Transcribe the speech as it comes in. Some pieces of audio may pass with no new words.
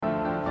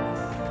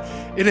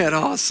Isn't that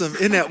awesome?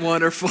 Isn't that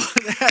wonderful?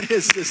 That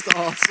is just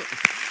awesome.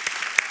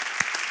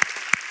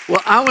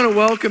 Well, I want to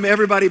welcome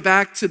everybody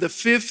back to the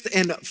fifth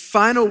and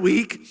final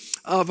week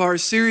of our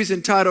series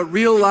entitled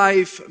Real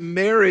Life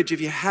Marriage.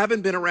 If you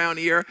haven't been around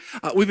here,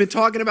 we've been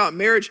talking about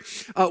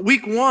marriage.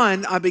 Week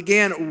one, I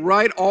began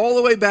right all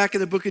the way back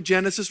in the book of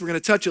Genesis. We're going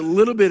to touch a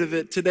little bit of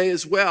it today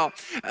as well.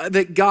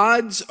 That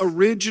God's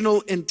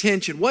original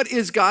intention. What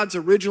is God's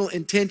original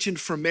intention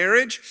for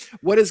marriage?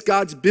 What is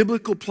God's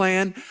biblical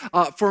plan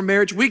for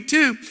marriage? Week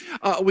two,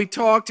 we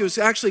talked, it was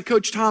actually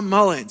Coach Tom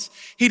Mullins.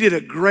 He did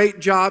a great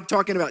job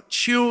talking about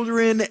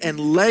children and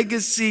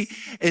legacy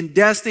and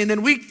destiny. And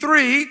then week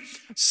three,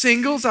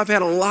 singles. I've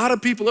had a lot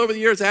of people over the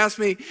years ask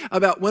me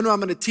about when I'm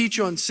going to teach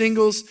on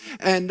singles,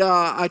 and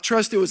I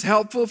trust it was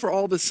helpful for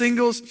all the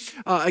singles.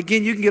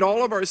 Again, you can get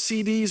all of our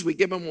CDs. We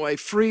give them away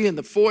free in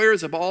the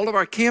foyers of all of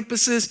our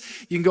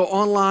campuses. You can go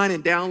online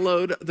and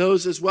download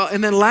those as well.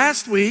 And then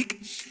last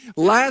week,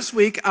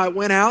 I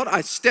went out.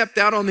 I stepped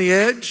out on the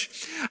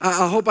edge.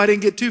 I hope I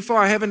didn't get too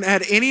far. I haven't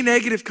had any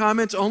negative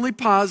comments, only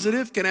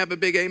positive. Can I have a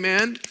big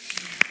amen?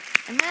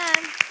 Amen.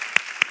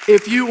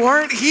 If you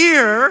weren't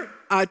here,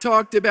 I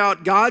talked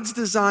about God's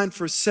design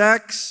for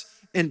sex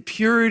and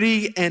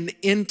purity and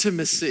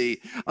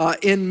intimacy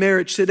in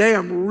marriage. Today,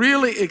 I'm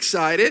really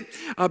excited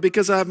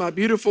because I have my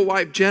beautiful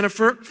wife,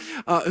 Jennifer,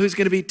 who's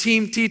going to be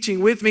team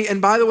teaching with me.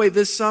 And by the way,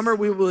 this summer,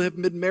 we will have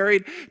been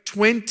married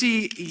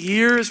 20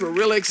 years. We're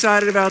really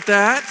excited about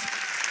that.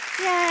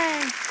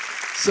 Yay.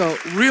 So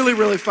really,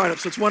 really fired up.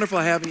 So it's wonderful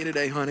having you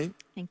today, honey.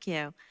 Thank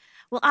you.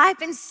 Well, I've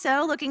been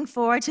so looking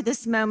forward to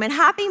this moment.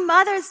 Happy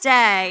Mother's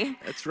Day.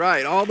 That's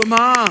right, all the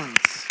moms.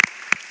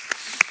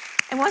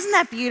 And wasn't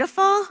that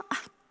beautiful?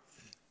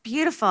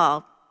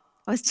 Beautiful.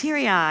 I was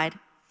teary-eyed.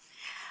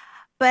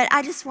 But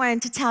I just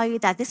wanted to tell you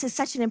that this is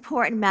such an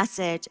important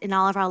message in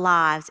all of our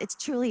lives. It's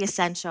truly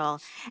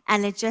essential.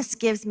 And it just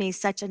gives me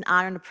such an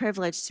honor and a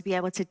privilege to be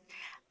able to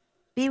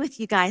be with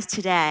you guys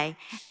today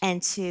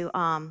and to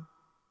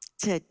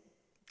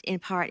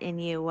impart in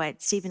you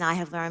what Steve and I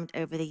have learned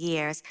over the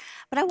years.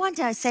 But I want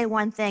to say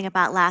one thing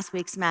about last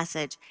week's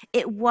message.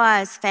 It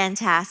was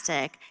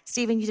fantastic.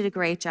 Stephen, you did a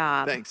great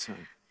job. Thanks, honey.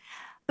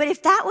 But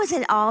if that was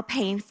at all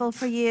painful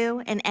for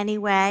you in any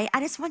way, I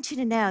just want you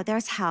to know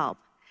there's help.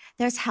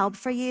 There's help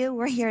for you.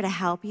 We're here to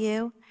help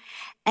you.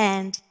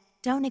 And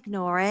don't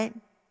ignore it.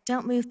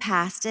 Don't move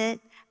past it.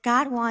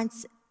 God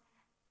wants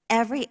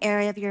every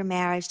area of your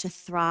marriage to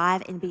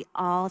thrive and be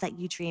all that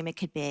you dream it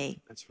could be.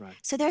 That's right.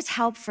 So there's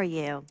help for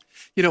you.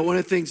 You know, one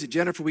of the things that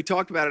Jennifer, we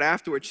talked about it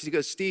afterwards. She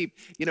goes, Steve,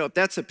 you know, if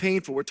that's a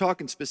painful, we're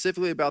talking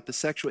specifically about the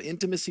sexual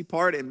intimacy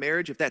part in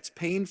marriage. If that's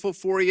painful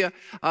for you,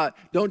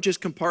 don't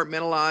just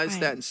compartmentalize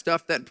that and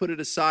stuff that and put it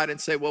aside and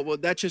say, well,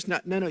 that's just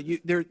not, no,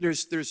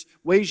 there's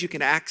ways you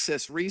can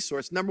access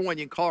resource. Number one,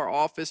 you can call our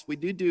office. We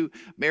do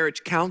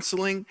marriage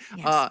counseling,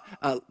 Yes.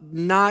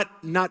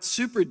 Not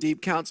super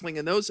deep counseling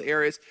in those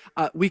areas.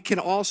 We can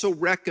also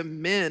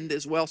recommend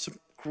as well some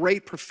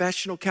great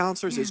professional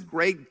counselors. There's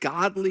great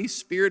godly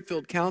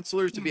spirit-filled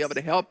counselors to be able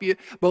to help you,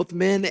 both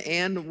men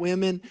and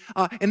women.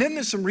 And then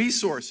there's some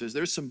resources.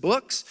 There's some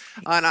books,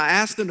 and I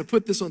asked them to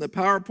put this on the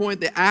PowerPoint,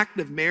 The Act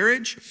of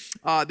Marriage.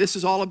 This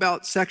is all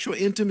about sexual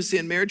intimacy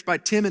in marriage by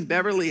Tim and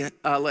Beverly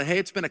LaHaye.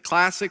 It's been a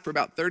classic for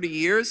about 30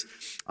 years.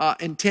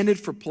 Intended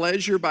for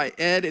Pleasure by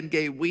Ed and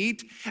Gay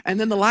Wheat. And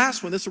then the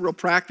last one, this is a real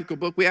practical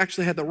book. We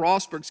actually had the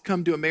Rosbergs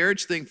come do a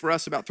marriage thing for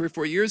us about 3 or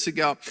 4 years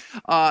ago.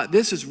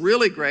 This is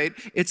really great.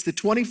 It's the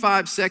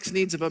 25 sex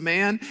needs of a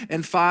man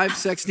and 5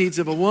 sex needs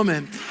of a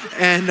woman.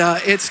 And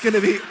it's going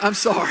to be, I'm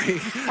sorry.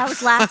 That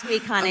was last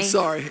week, honey.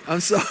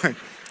 I'm sorry.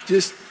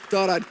 Just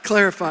thought I'd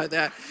clarify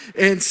that.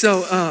 And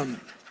so,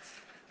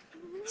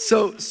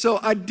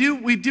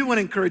 we do want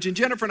to encourage, and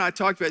Jennifer and I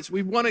talked about this,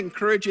 we want to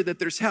encourage you that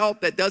there's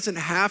help that doesn't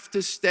have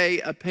to stay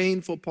a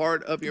painful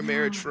part of your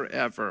marriage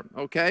forever,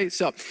 okay?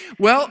 So,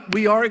 well,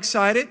 we are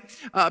excited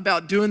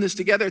about doing this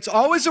together. It's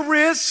always a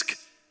risk.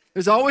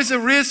 There's always a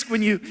risk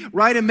when you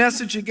write a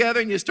message together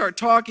and you start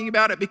talking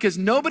about it because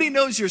nobody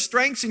knows your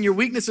strengths and your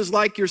weaknesses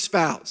like your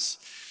spouse.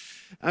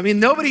 I mean,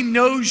 nobody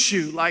knows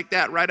you like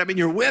that, right? I mean,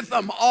 you're with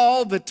them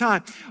all the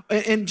time.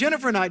 And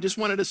Jennifer and I just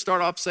wanted to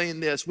start off saying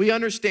this. We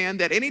understand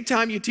that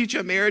anytime you teach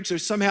a marriage,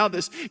 there's somehow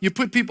this, you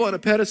put people on a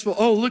pedestal.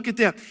 Oh, look at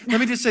them. Let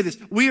me just say this.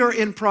 We are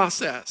in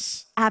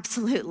process.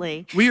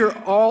 Absolutely. We are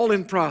all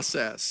in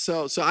process.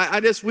 So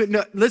I just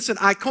wouldn't, listen,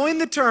 I coined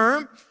the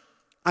term,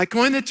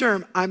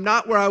 I'm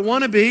not where I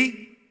want to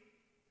be,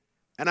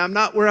 and I'm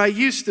not where I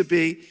used to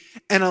be.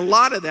 And a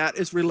lot of that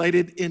is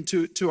related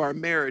to our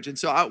marriage. And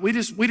so we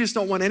just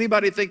don't want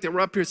anybody to think that we're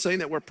up here saying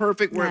that we're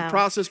perfect, we're in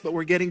process, but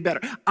we're getting better.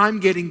 I'm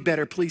getting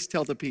better. Please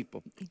tell the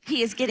people.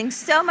 He is getting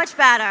so much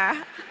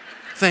better.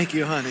 Thank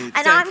you, honey.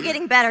 And I'm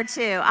getting better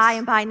too. I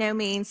am by no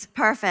means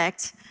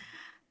perfect,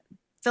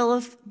 full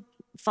of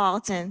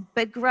faults,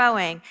 but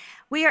growing.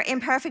 We are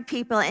imperfect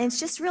people, and it's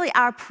just really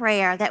our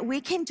prayer that we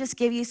can just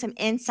give you some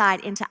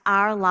insight into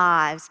our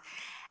lives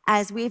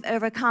as we've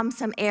overcome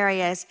some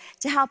areas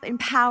to help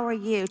empower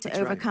you to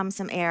overcome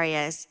some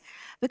areas.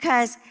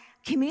 Because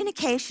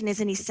communication is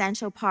an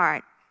essential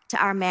part to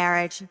our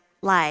marriage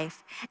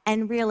life,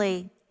 and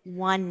really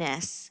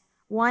oneness.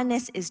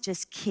 Oneness is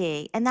just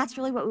key. And that's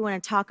really what we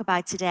want to talk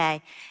about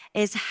today,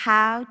 is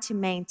how to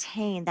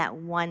maintain that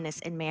oneness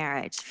in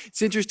marriage.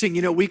 It's interesting,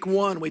 week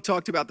one, we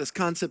talked about this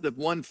concept of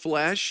one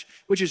flesh,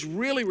 which is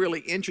really,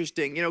 really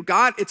interesting.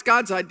 It's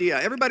God's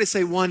idea. Everybody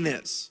say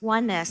oneness.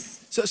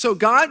 Oneness. So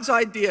God's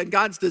idea,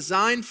 God's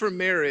design for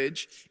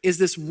marriage is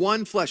this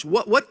one flesh.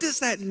 What does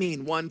that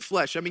mean, one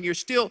flesh? I mean, you're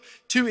still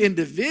two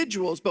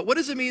individuals, but what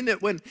does it mean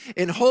that when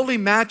in holy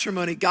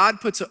matrimony, God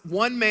puts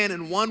one man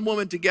and one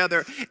woman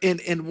together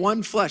in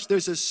one flesh?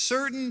 There's a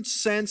certain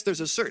sense,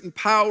 there's a certain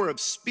power of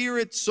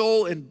spirit,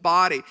 soul, and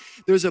body.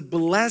 There's a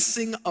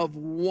blessing of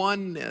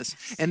oneness.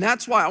 And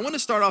that's why I want to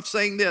start off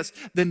saying this.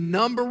 The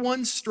number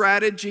one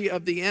strategy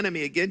of the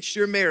enemy against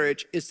your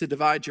marriage is to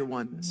divide your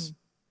oneness. Mm-hmm.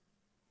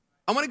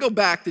 I want to go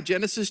back to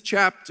Genesis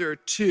chapter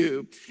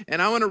 2,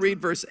 and I want to read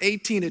verse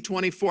 18 to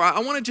 24. I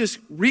want to just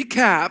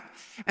recap,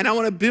 and I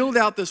want to build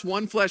out this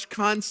one flesh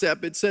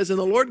concept. It says, "And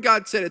the Lord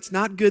God said, it's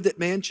not good that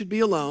man should be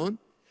alone.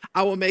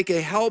 I will make him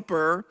a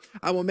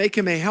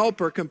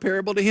helper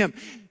comparable to him."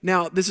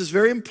 Now, this is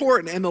very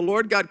important. "And the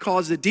Lord God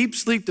caused a deep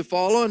sleep to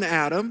fall on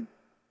Adam,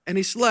 and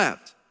he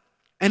slept.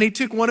 And he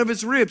took one of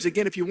his ribs."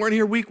 Again, if you weren't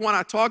here week one,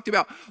 I talked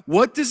about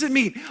what does it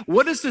mean?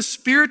 What is the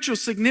spiritual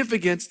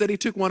significance that he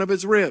took one of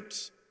his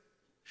ribs?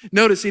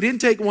 Notice he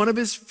didn't take one of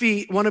his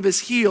feet, one of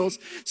his heels,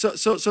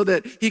 so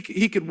that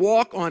he could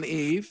walk on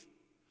Eve,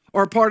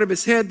 or a part of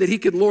his head that he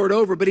could lord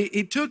over, but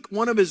he took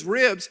one of his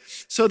ribs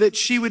so that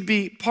she would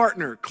be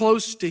partner,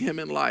 close to him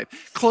in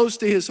life, close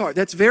to his heart.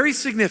 That's very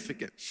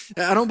significant.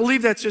 I don't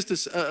believe that's just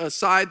a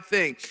side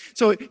thing.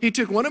 So he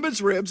took one of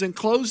his ribs and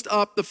closed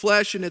up the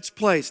flesh in its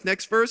place.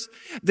 Next verse.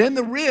 "Then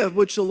the rib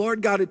which the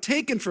Lord God had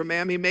taken from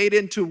man, he made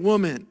into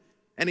woman,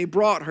 and he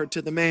brought her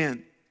to the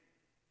man.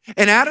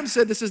 And Adam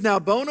said, this is now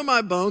bone of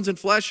my bones and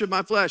flesh of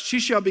my flesh. She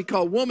shall be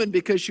called woman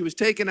because she was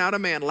taken out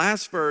of man."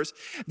 Last verse.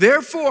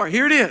 "Therefore,"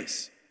 here it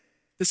is,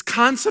 this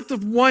concept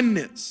of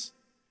oneness.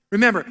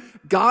 Remember,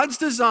 God's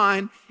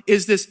design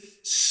is this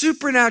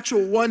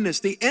supernatural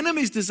oneness. The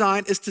enemy's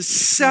design is to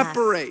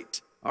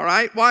separate. Yes. All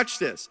right, watch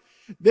this.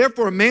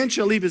 "Therefore, a man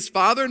shall leave his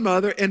father and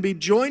mother and be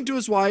joined to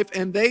his wife,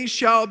 and they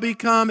shall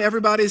become,"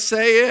 everybody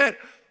say it,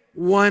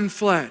 "one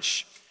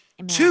flesh."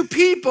 Amen. Two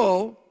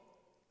people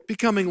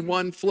becoming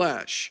one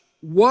flesh.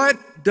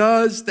 What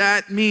does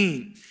that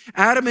mean?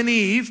 Adam and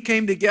Eve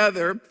came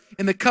together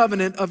in the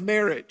covenant of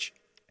marriage,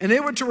 and they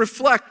were to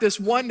reflect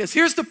this oneness.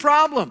 Here's the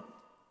problem.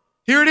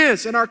 Here it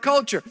is in our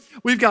culture.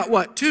 We've got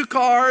what? 2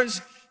 cars,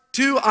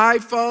 2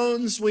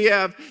 iPhones, we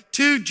have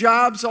 2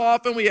 jobs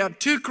often, we have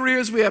 2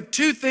 careers, we have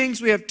 2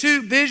 things, we have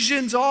 2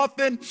 visions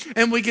often,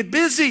 and we get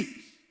busy.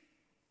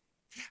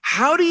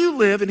 How do you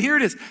live, and here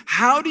it is,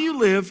 how do you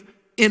live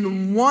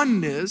in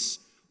oneness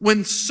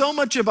when so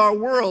much of our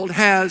world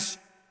has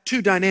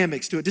 2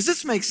 dynamics to it? Does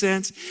this make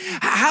sense?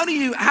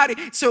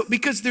 So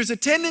because there's a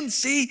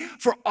tendency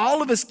for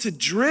all of us to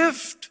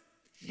drift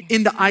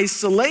into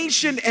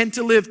isolation and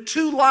to live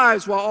 2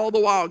 lives, while all the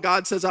while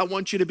God says, I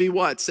want you to be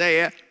what? Say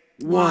it.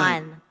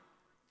 One.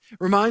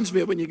 Reminds me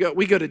of when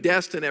we go to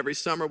Destin every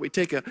summer. We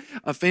take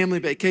a family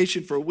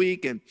vacation for a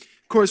week, and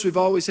of course, we've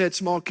always had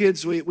small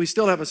kids. We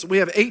still have we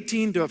have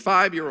 18 to a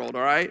 5-year-old,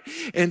 all right?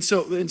 And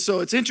so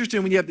it's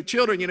interesting when you have the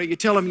children, you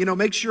tell them,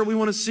 make sure we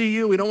want to see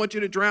you. We don't want you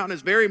to drown.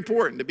 It's very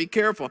important to be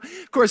careful.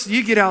 Of course,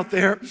 you get out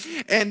there,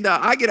 and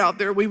I get out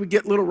there. We would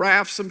get little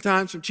rafts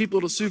sometimes from cheap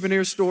little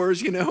souvenir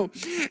stores,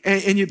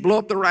 and you'd blow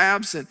up the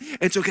rafts, and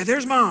it's okay,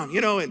 there's mom,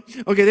 and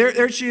okay,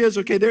 there she is.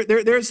 Okay,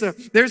 there's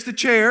the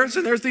chairs,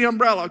 and there's the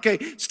umbrella. Okay,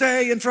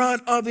 stay in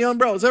front of the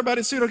umbrellas.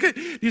 Everybody see it? Okay,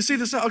 do you see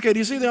the, okay, do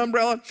you see the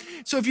umbrella?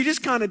 So if you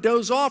just kind of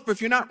doze off, or if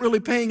you're not really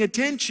paying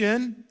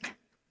attention,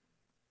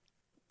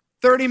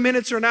 30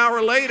 minutes or an hour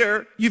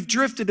later, you've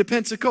drifted to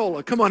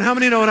Pensacola. Come on, how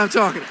many know what I'm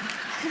talking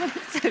about?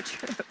 So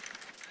true.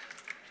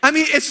 I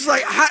mean, it's just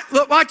like,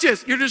 look, watch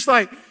this. You're just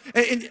like,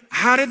 and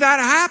how did that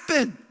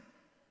happen?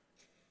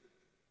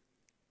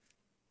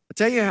 I'll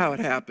tell you how it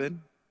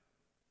happened.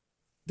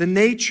 The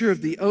nature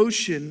of the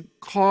ocean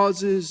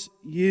causes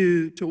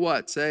you to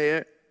what? Say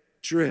it.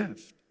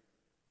 Drift.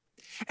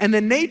 And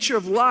the nature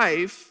of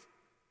life,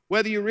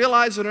 whether you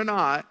realize it or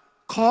not,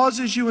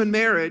 causes you in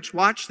marriage,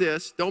 watch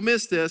this, don't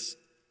miss this,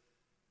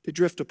 to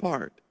drift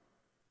apart,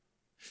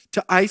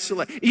 to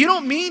isolate. You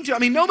don't mean to. I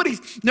mean, nobody,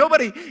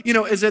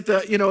 is at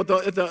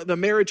the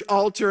marriage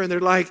altar and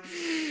they're like,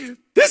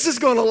 this is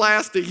going to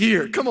last a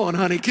year. Come on,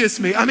 honey, kiss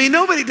me. I mean,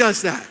 nobody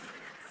does that.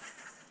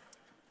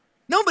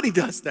 Nobody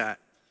does that.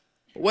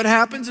 But what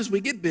happens is we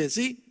get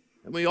busy,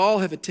 and we all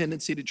have a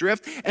tendency to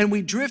drift, and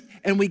we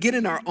get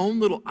in our own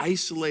little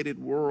isolated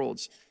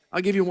worlds.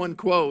 I'll give you one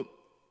quote.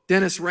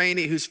 Dennis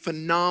Rainey, who's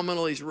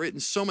phenomenal, he's written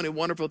so many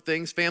wonderful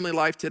things, Family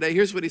Life Today.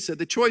 Here's what he said: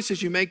 the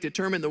choices you make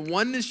determine the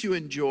oneness you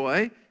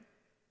enjoy.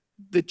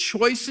 The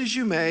choices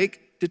you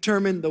make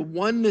determine the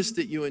oneness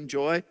that you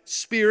enjoy.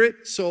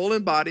 Spirit, soul,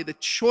 and body, the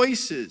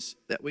choices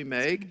that we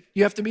make.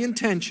 You have to be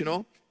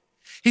intentional.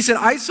 He said,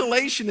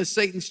 isolation is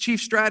Satan's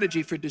chief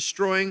strategy for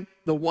destroying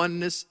the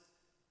oneness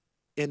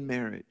in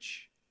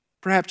marriage.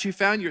 Perhaps you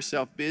found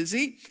yourself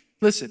busy.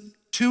 Listen,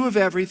 two of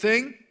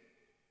everything.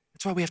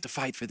 That's why we have to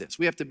fight for this.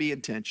 We have to be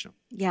intentional.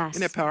 Isn't that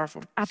Yes,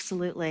 powerful?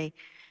 absolutely.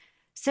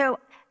 So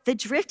the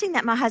drifting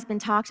that my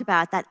husband talked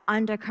about, that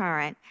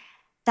undercurrent,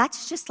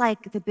 that's just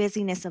like the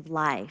busyness of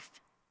life.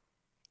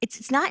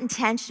 It's not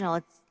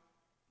intentional.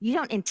 You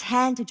don't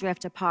intend to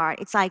drift apart.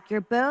 It's like you're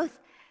both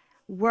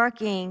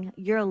working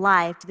your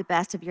life to the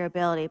best of your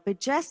ability. But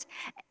just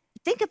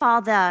think of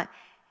all the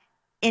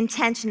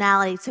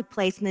intentionality took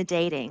place in the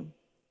dating.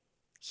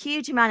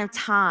 Huge amount of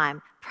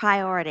time,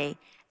 priority.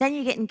 Then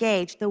you get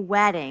engaged, the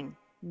wedding.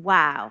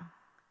 Wow.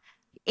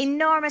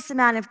 Enormous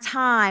amount of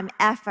time,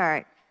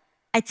 effort,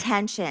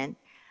 attention.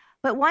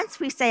 But once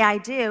we say I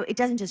do, it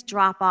doesn't just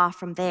drop off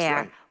from That's there.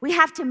 right. We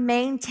have to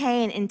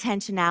maintain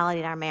intentionality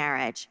in our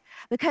marriage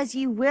because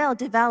you will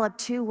develop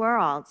two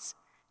worlds,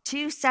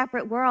 two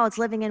separate worlds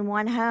living in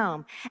one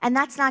home. And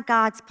that's not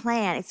God's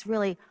plan. It's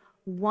really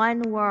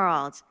one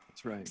world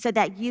That's right. so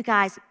that you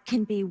guys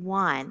can be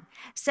one.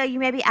 So you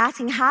may be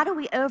asking, how do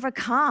we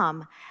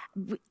overcome?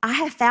 I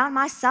have found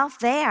myself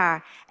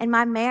there in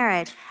my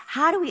marriage.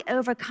 How do we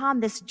overcome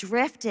this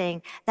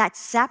drifting that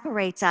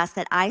separates us,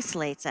 that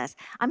isolates us?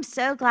 I'm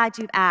so glad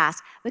you've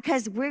asked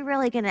because we're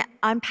really going to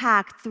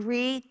unpack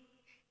 3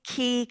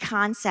 key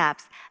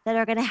concepts that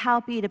are going to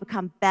help you to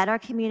become better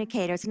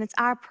communicators. And it's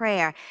our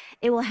prayer.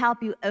 It will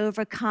help you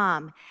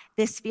overcome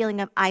this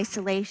feeling of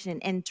isolation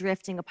and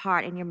drifting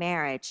apart in your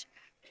marriage.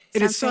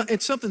 And Sound safe?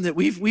 it's something that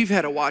we've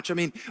had to watch. I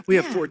mean, we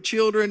have Yeah. 4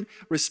 children,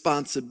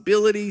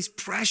 responsibilities,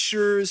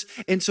 pressures.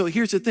 And so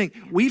here's the thing.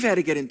 We've had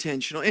to get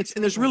intentional. And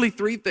there's really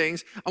 3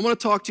 things. I want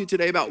to talk to you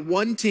today about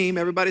one team.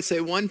 Everybody say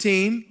one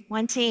team.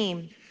 One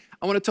team,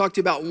 I want to talk to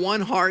you about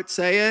one heart.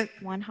 Say it.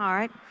 one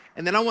heart.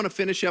 And then I want to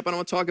finish up and I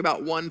want to talk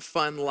about one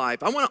fun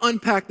life. I want to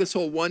unpack this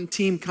whole one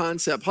team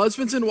concept.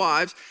 Husbands and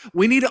wives,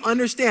 we need to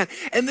understand.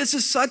 And this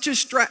is such a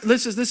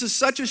this is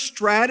such a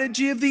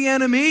strategy of the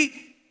enemy.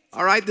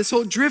 All right, this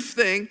whole drift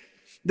thing,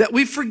 that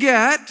we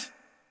forget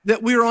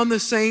that we're on the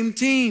same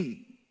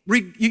team.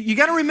 You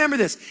got to remember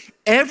this.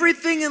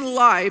 Everything in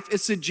life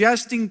is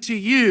suggesting to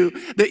you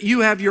that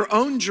you have your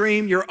own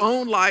dream, your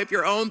own life,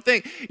 your own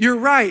thing. You're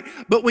right.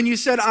 But when you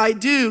said, I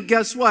do,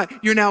 guess what?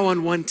 You're now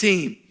on one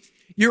team.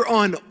 You're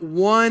on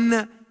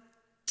one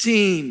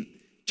team.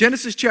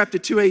 Genesis chapter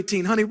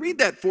 2:18. Honey, read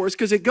that for us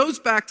because it goes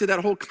back to that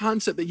whole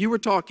concept that you were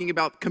talking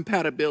about,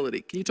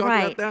 compatibility. Can you talk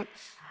about that?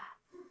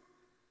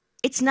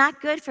 It's not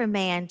good for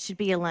man should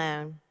be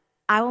alone.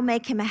 I will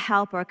make him a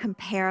helper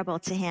comparable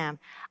to him.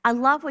 I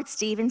love what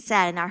Stephen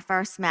said in our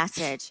first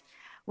message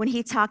when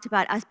he talked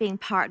about us being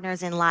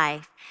partners in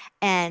life.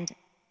 And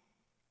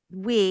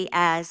we,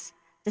 as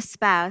the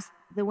spouse,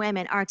 the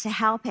women, are to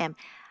help him.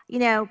 You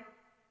know,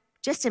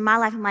 just in my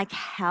life, I'm like,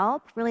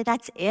 help? Really,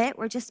 that's it?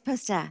 We're just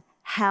supposed to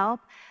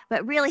help?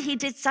 But really, he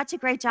did such a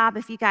great job,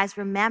 if you guys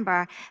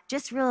remember,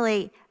 just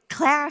really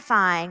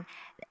clarifying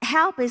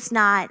help is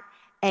not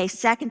a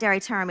secondary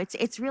term.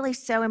 It's really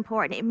so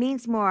important. It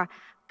means more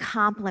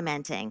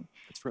complementing.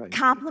 That's right.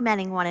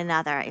 Complementing one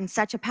another in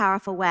such a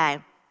powerful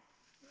way.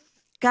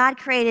 God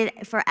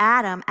created for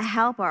Adam a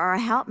helper or a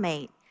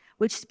helpmate,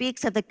 which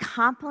speaks of the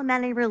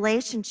complementary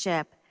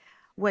relationship,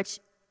 which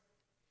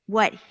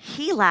what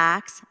he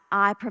lacks,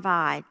 I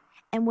provide,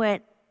 and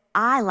what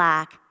I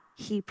lack,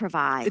 he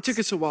provides. It took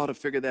us a while to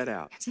figure that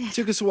out. It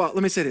took us a while.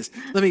 Let me say this.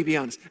 Let me be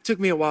honest. It took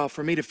me a while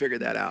for me to figure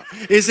that out.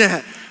 Is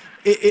that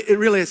it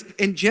really is.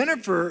 And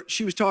Jennifer,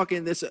 she was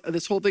talking this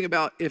whole thing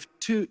about if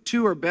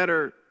two are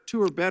better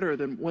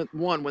than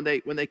one when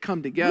they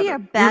come together. We are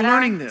We're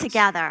learning better this.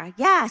 together.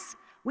 Yes,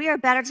 we are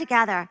better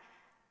together.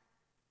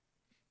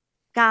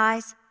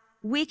 Guys,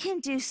 we can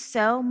do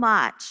so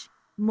much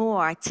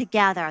more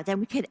together than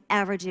we could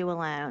ever do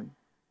alone.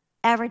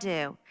 Ever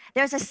do.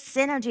 There's a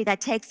synergy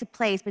that takes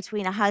place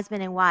between a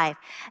husband and wife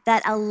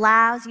that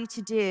allows you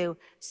to do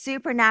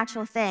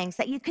supernatural things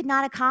that you could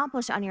not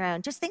accomplish on your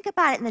own. Just think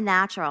about it in the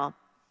natural.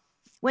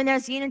 When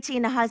there's unity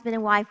in a husband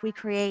and wife, we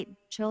create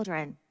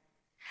children.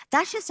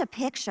 That's just a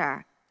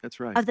picture That's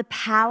right. of the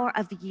power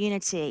of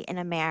unity in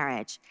a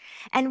marriage.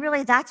 And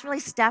really, that's really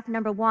step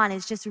number 1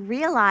 is just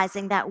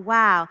realizing that,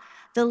 wow,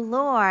 the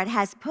Lord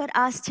has put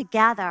us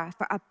together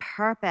for a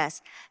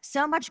purpose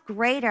so much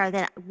greater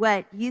than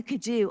what you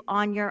could do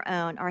on your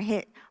own or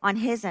on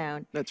his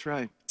own. That's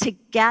right.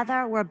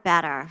 Together, we're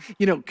better.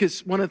 You know,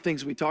 because one of the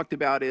things we talked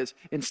about is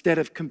instead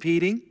of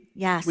competing,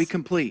 Yes. we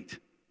complete,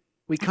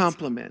 we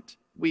complement,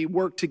 we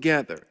work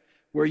together.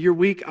 Where you're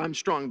weak, I'm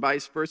strong,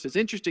 vice versa. It's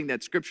interesting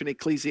that scripture in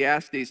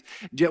Ecclesiastes,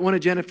 one of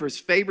Jennifer's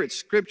favorite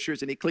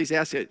scriptures in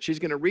Ecclesiastes, she's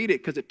going to read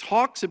it because it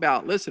talks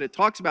about, listen, it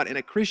talks about in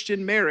a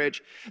Christian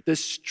marriage, the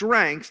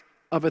strength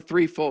of a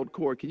threefold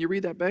cord. Can you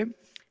read that, babe?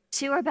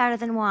 2 are better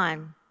than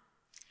 1.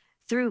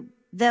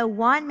 Though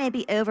one may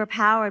be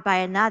overpowered by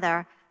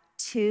another,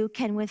 2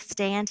 can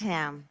withstand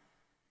him.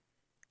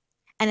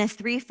 And a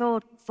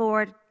threefold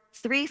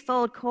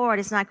cord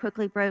is not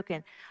quickly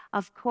broken.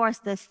 Of course,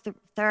 the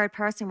third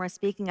person we're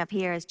speaking of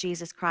here is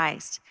Jesus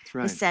Christ, That's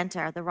right. the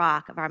center, the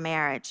rock of our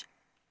marriage.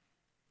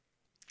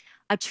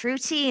 A true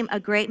team, a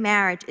great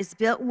marriage, is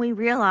built when we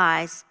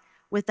realize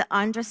with the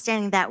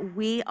understanding that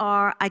we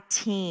are a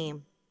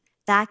team.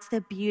 That's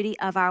the beauty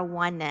of our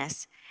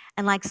oneness.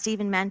 And like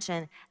Stephen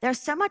mentioned, there's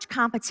so much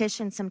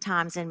competition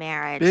sometimes in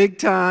marriage. Big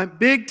time,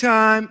 big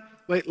time.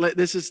 Wait,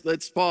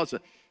 let's pause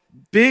it.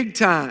 Big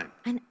time.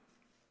 And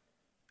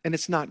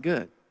it's not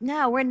good.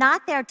 No, we're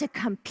not there to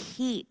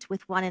compete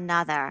with one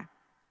another.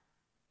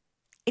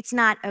 It's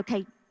not,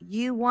 okay,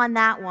 you won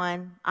that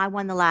one, I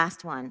won the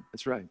last one.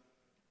 That's right.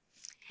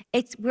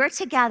 We're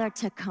together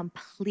to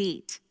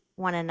complete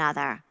one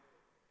another.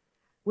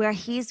 Where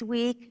he's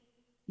weak,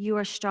 you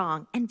are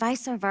strong, and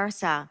vice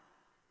versa.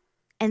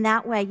 And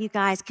that way, you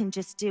guys can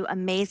just do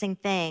amazing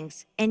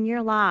things in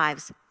your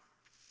lives.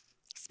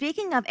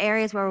 Speaking of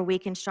areas where we're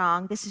weak and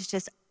strong, this is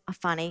just a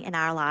funny in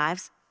our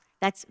lives.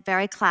 That's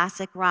very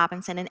classic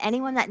Robinson, and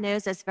anyone that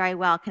knows us very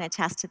well can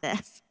attest to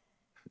this.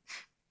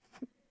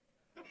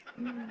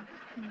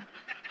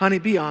 Honey,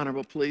 be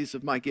honorable, please,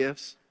 of my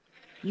gifts.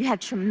 You have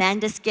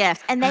tremendous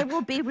gifts, and they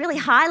will be really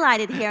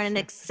highlighted here in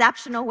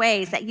exceptional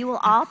ways that you will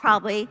all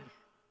probably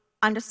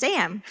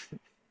understand.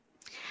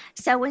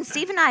 So when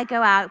Steve and I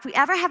go out, if we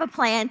ever have a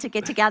plan to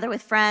get together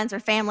with friends or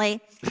family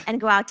and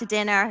go out to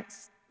dinner,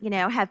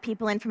 have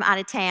people in from out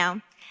of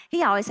town,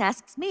 he always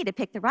asks me to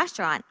pick the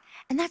restaurant.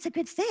 And that's a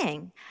good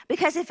thing,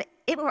 because if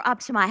it were up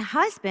to my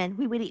husband,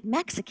 we would eat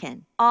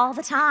Mexican all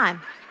the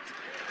time.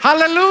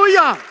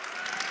 Hallelujah!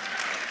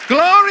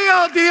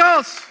 Gloria a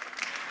Dios!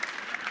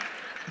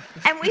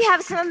 And we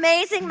have some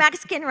amazing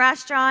Mexican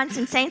restaurants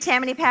in St.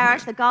 Tammany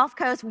Parish, the Gulf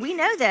Coast. We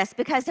know this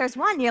because there's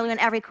one nearly on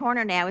every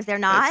corner now, is there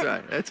not? That's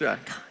right, that's right.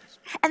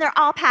 And they're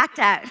all packed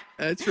out.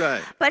 That's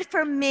right. But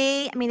for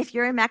me, if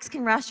you're a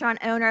Mexican restaurant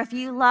owner, if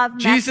you love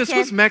Mexican... Jesus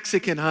was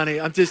Mexican, honey.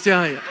 I'm just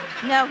telling you.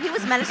 No, he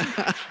was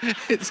Mexican.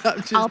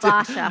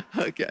 Albasha.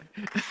 Okay.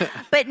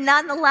 But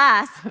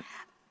nonetheless,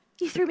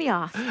 you threw me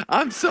off.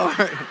 I'm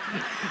sorry.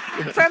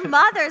 For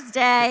Mother's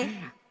Day,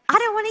 I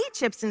don't want to eat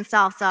chips and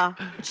salsa,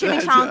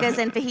 chimichangas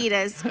and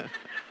fajitas.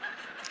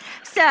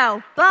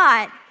 So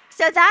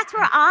that's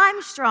where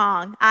I'm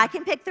strong. I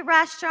can pick the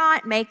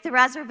restaurant, make the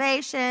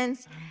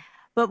reservations.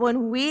 But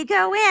when we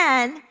go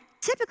in,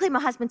 typically my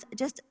husband's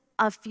just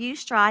a few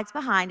strides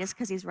behind us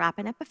because he's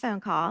wrapping up a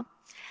phone call.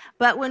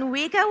 But when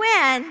we go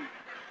in,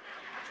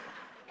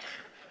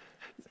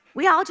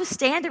 we all just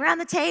stand around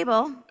the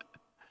table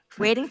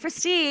waiting for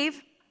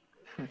Steve.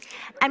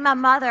 And my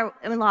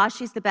mother-in-law,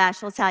 she's the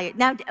best, she'll tell you,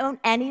 now don't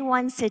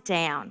anyone sit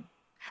down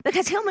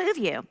because he'll move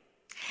you.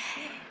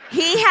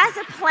 He has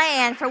a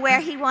plan for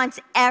where he wants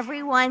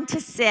everyone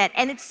to sit,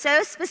 and it's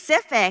so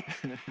specific.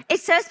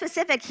 It's so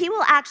specific. He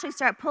will actually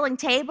start pulling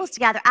tables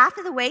together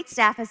after the wait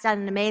staff has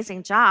done an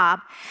amazing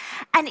job,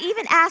 and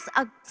even ask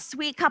a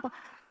sweet couple,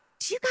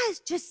 do you guys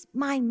just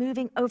mind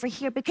moving over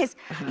here? Because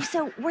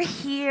so we're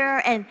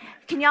here, and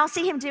can y'all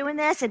see him doing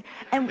this? And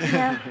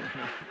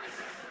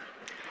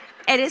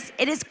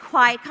it is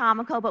quite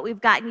comical, but we've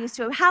gotten used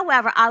to it.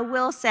 However, I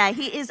will say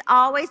he is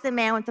always the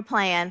man with the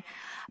plan.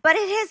 But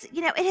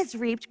it has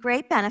reaped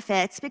great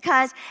benefits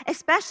because,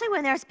 especially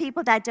when there's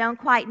people that don't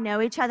quite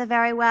know each other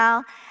very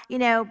well,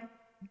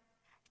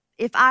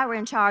 if I were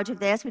in charge of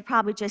this, we'd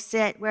probably just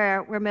sit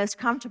where we're most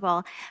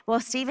comfortable. Well,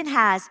 Stephen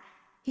has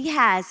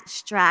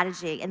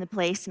strategy in the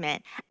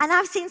placement. And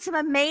I've seen some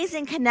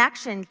amazing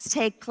connections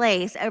take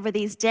place over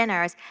these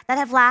dinners that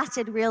have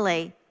lasted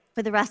really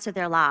for the rest of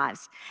their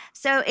lives.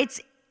 So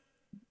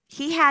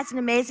he has an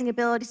amazing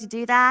ability to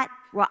do that,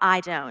 where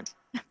I don't.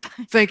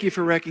 Thank you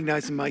for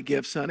recognizing my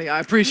gifts, honey. I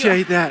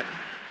appreciate that.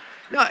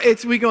 No,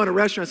 we go in a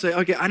restaurant and say,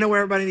 okay, I know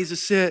where everybody needs to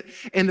sit.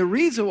 And the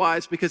reason why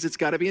is because it's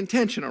got to be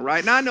intentional,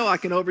 right? Now, I know I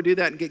can overdo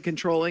that and get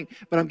controlling,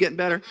 but I'm getting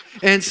better.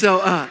 And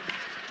so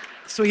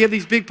you have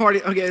these big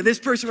parties. Okay, this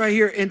person right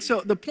here. And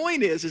so the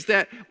point is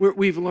that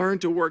we've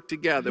learned to work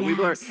together. Yes. We've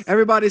learned,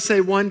 everybody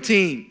say one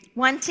team.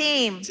 One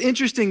team. It's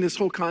interesting, this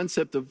whole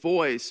concept of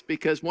voice,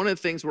 because one of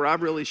the things where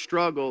I've really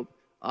struggled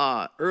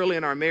early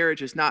in our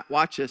marriage is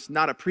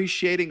not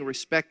appreciating,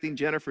 respecting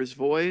Jennifer's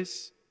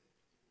voice,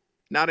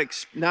 not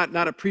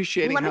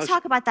appreciating. Let me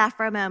talk about that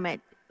for a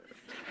moment.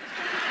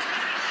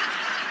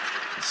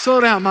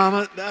 Slow down,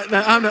 Mama.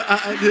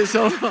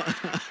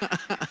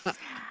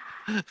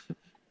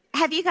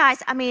 Have you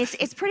guys?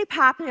 It's pretty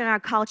popular in our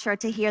culture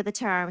to hear the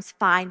terms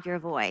 "find your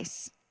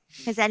voice."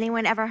 Has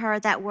anyone ever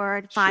heard that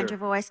word, "find your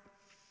voice"?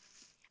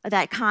 Or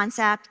that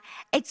concept?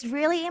 It's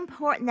really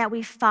important that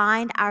we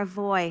find our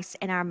voice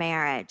in our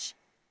marriage.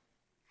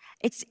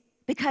 It's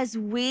because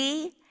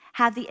we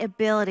have the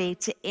ability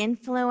to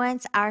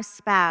influence our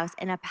spouse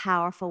in a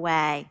powerful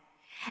way.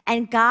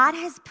 And God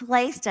has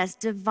placed us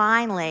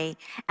divinely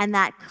in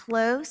that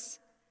close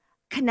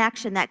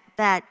connection,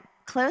 that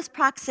close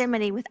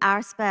proximity with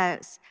our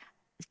spouse,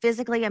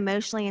 physically,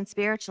 emotionally, and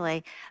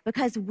spiritually,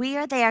 because we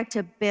are there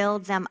to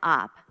build them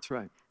up. That's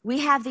right.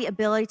 We have the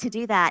ability to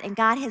do that, and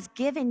God has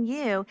given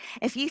you,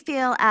 if you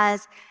feel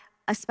as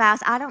a spouse,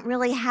 I don't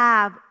really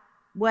have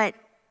what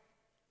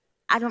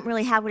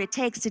it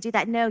takes to do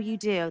that. No, you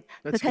do,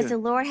 because the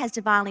Lord has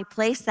divinely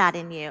placed that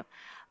in you.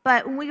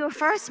 But when we were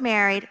first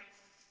married,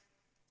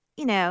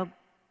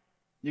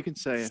 You can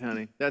say it,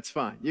 honey. That's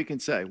fine. You can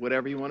say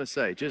whatever you want to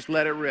say. Just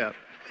let it rip.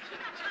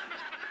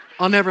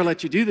 I'll never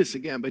let you do this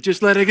again, but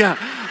just let it go.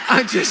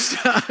 I'm just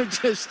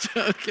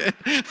joking.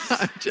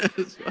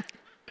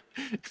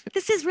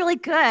 This is really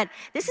good.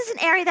 This is an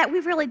area that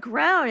we've really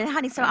grown, and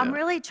honey, so I'm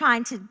really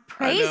trying to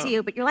praise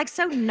you, but you're like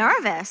so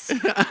nervous.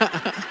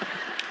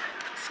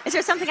 Is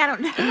there something I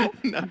don't know?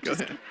 No, go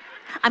ahead.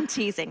 I'm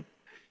teasing.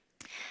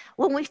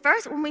 When we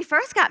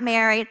first got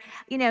married,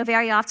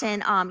 very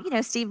often,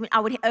 Steve, I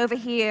would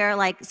overhear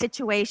like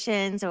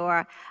situations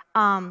or,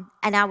 and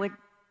I would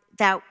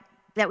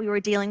that we were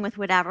dealing with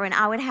whatever, and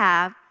I would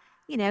have,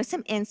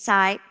 some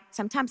insight.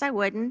 Sometimes I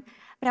wouldn't,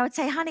 but I would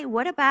say, honey,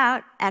 what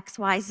about X,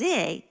 Y, Z?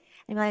 And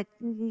he'd be like,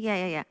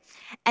 yeah.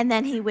 And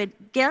then he would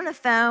get on the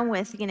phone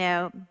with,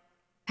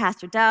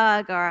 Pastor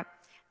Doug or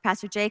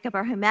Pastor Jacob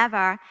or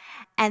whomever,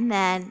 and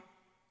then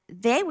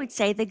they would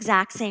say the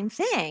exact same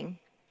thing.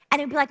 And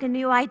it'd be like a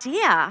new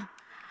idea.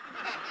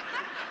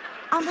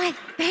 I'm like,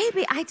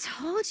 baby, I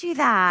told you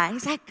that.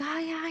 He's like, oh,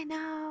 yeah, I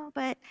know.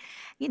 But,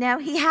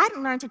 he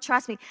hadn't learned to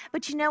trust me.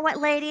 But you know what,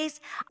 ladies?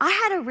 I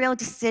had a real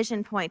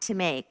decision point to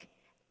make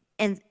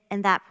in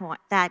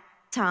that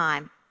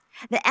time.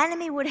 The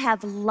enemy would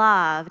have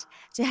loved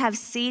to have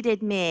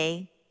seated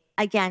me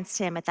against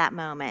him at that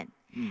moment.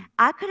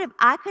 I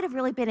could have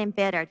really been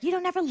embittered. You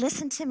don't ever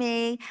listen to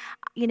me.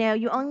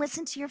 You only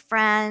listen to your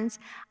friends,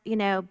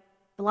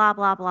 blah,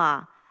 blah,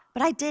 blah.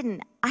 But I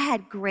didn't. I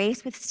had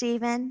grace with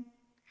Stephen.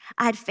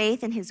 I had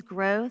faith in his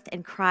growth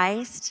in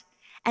Christ.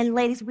 And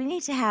ladies, we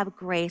need to have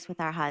grace with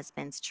our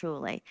husbands,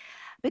 truly.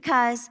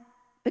 Because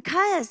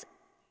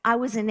I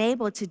was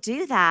enabled to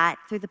do that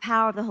through the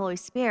power of the Holy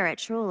Spirit,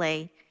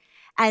 truly.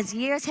 As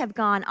years have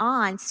gone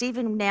on,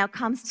 Stephen now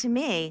comes to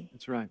me.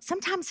 That's right.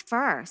 Sometimes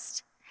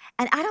first.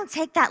 And I don't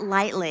take that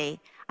lightly.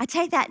 I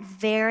take that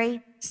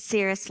very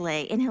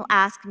seriously. And he'll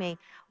ask me,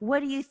 what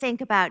do you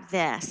think about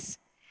this?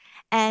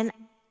 And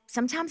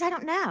sometimes I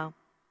don't know.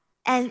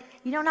 And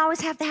you don't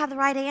always have to have the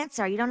right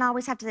answer. You don't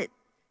always have to,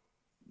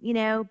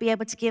 be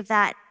able to give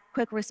that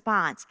quick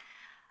response.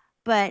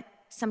 But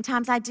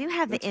sometimes I do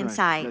have the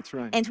insight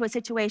into a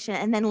situation.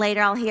 And then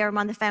later I'll hear him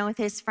on the phone with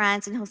his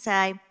friends and he'll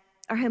say,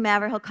 or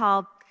whomever, he'll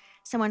call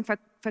someone for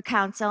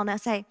counsel and they'll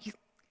say,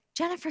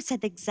 Jennifer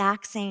said the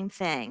exact same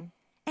thing.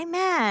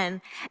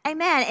 Amen.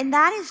 Amen. And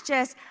that is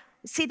just,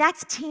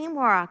 that's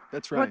teamwork.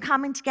 That's right. We're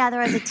coming together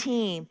as a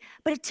team.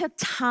 But it took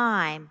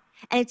time.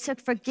 And it took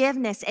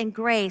forgiveness and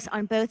grace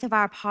on both of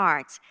our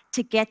parts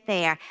to get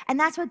there. And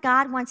that's what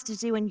God wants to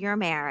do in your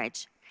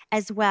marriage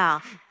as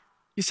well.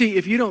 You see,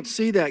 if you don't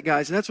see that,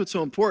 guys, and that's what's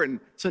so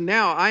important. So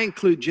now I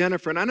include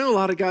Jennifer, and I know a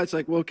lot of guys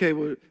like, well, okay,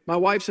 my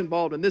wife's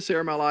involved in this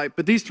area of my life,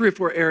 but these 3 or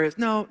 4 areas,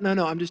 no,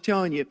 I'm just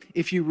telling you,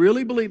 if you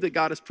really believe that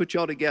God has put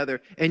y'all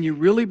together, and you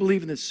really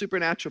believe in the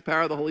supernatural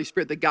power of the Holy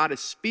Spirit, that God is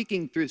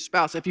speaking through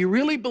spouse, if you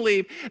really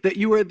believe that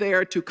you are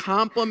there to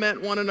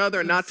complement one another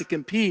and not to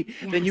compete,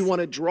 then you want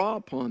to draw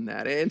upon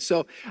that. And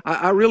so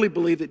I really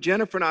believe that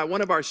Jennifer and I,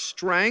 one of our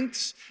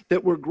strengths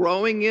that we're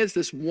growing is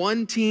this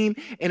one team,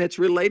 and it's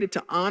related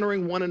to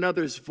honoring one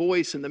another's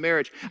voice in the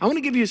marriage. I want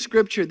to give you a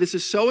scripture. This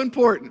is so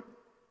important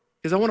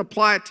because I want to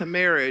apply it to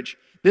marriage.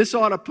 This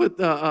ought to put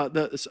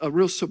a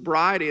real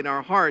sobriety in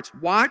our hearts.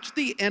 Watch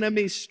the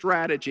enemy's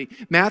strategy.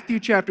 Matthew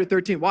chapter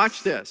 13.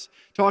 Watch this.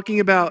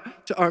 Talking about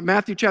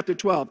Matthew chapter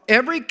 12.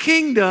 Every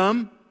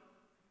kingdom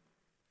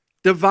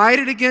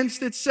divided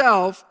against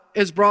itself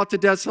is brought to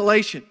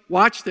desolation.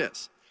 Watch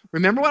this.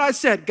 Remember what I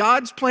said.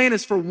 God's plan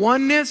is for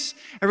oneness.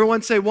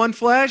 Everyone say one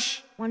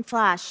flesh. One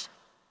flesh.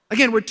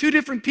 Again, we're 2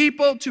 different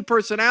people, 2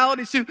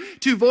 personalities,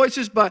 two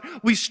voices, but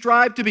we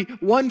strive to be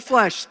one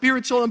flesh,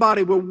 spirit, soul, and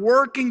body. We're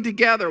working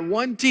together,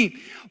 one team.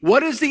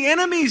 What is the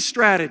enemy's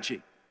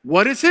strategy?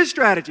 What is his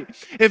strategy?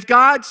 If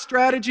God's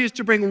strategy is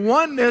to bring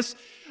oneness,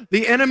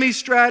 the enemy's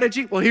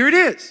strategy, well, here it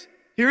is.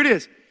 Here it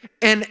is.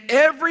 And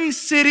every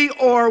city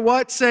or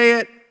what, say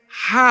it,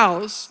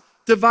 house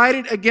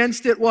divided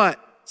against it, what?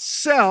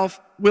 Self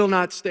will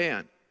not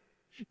stand.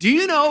 Do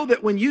you know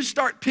that when you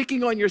start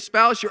picking on your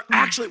spouse, you're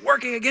actually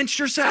working against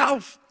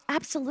yourself?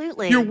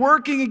 Absolutely. You're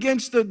working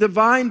against the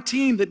divine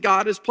team that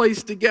God has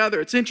placed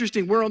together. It's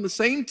interesting. We're on the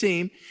same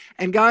team.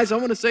 And guys, I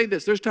want to say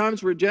this. There's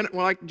times where,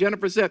 like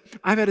Jennifer said,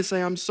 I've had to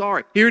say, I'm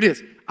sorry. Here it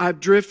is. I've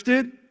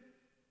drifted.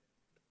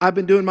 I've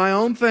been doing my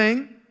own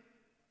thing.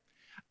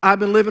 I've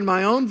been living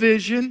my own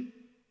vision.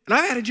 And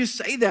I've had to just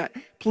say that.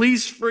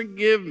 Please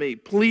forgive me.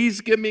 Please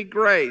give me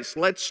grace.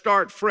 Let's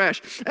start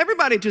fresh.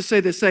 Everybody just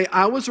say this. Say,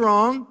 I was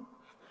wrong.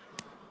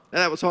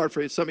 That was hard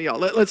for some of y'all.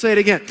 Let's say it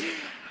again.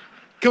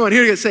 Come on,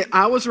 here you go. Say,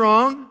 I was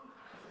wrong.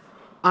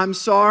 I'm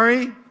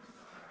sorry.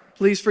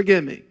 Please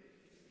forgive me.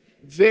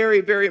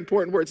 Very, very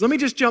important words. Let me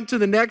just jump to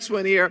the next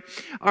one here.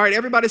 All right,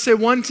 everybody say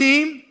one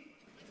team.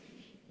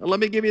 Now, let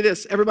me give you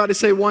this. Everybody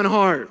say one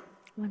heart.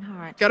 One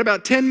heart. Got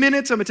about 10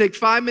 minutes. I'm going to take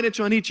 5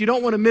 minutes on each. You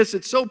don't want to miss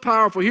it. So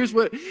powerful. Here's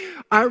what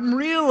I'm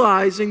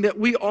realizing, that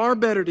we are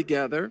better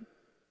together.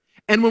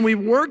 And when we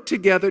work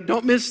together,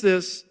 don't miss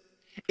this,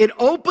 it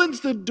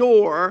opens the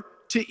door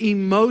to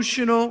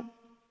emotional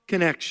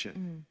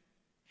connection.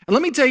 And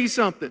let me tell you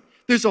something.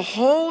 There's a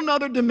whole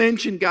nother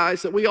dimension,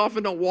 guys, that we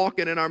often don't walk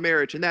in our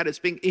marriage, and that is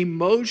being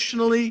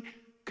emotionally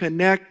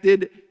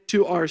connected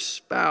to our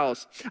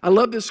spouse. I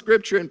love this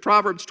scripture in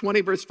Proverbs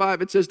 20, verse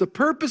 5. It says, the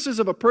purposes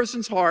of a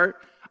person's heart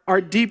are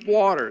deep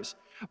waters,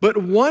 but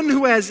one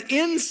who has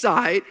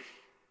insight,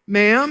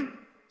 ma'am,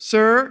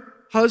 sir,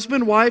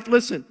 husband, wife,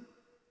 listen,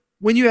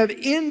 when you have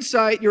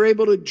insight, you're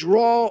able to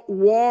draw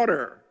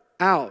water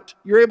out.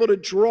 You're able to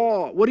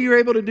draw. What are you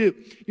able to do?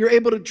 You're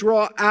able to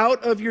draw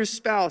out of your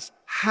spouse.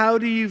 How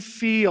do you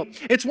feel?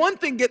 It's one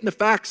thing getting the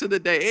facts of the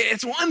day.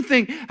 It's one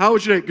thing, how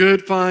was your day?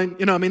 Good, fine.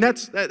 You know, I mean,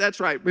 that's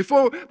right.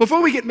 Before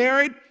we get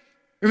married,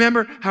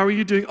 remember, how are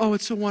you doing? Oh,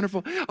 it's so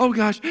wonderful. Oh,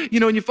 gosh. You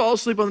know, and you fall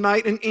asleep on the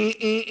night and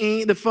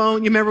the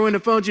phone. You remember when the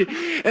phone's you,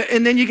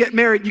 and then you get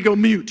married, you go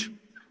mute.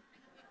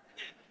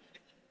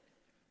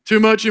 Too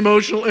much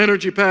emotional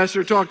energy,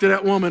 Pastor. Talk to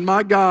that woman.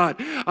 My God.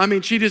 I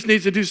mean, she just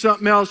needs to do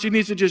something else. She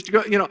needs to just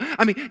go, you know.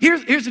 I mean,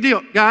 here's the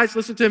deal. Guys,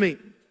 listen to me.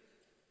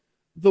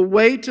 The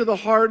way to the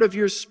heart of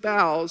your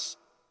spouse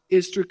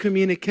is through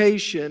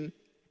communication,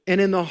 and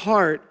in the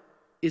heart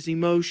is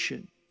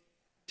emotion.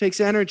 It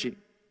takes energy.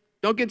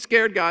 Don't get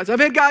scared, guys.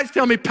 I've had guys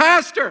tell me,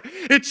 Pastor,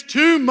 it's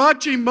too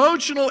much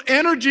emotional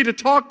energy to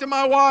talk to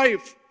my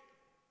wife.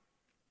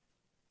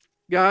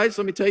 Guys,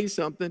 let me tell you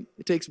something.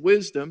 It takes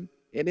wisdom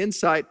and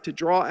insight to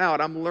draw out.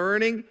 I'm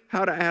learning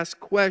how to ask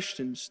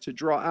questions to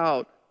draw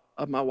out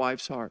of my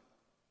wife's heart.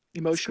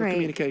 Emotional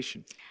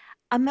communication.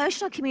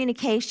 Emotional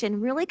communication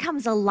really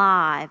comes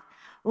alive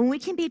when we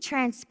can be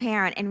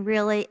transparent and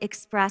really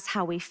express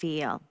how we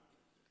feel.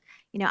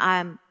 You know,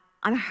 I'm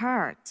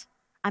hurt.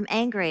 I'm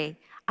angry.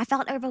 I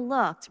felt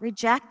overlooked,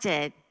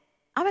 rejected.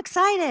 I'm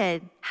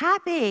excited,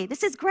 happy.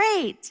 This is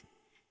great.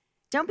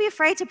 Don't be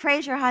afraid to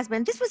praise your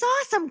husband. This was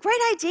awesome. Great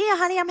idea,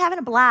 honey. I'm having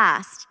a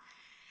blast.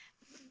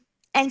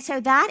 And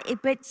so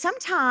but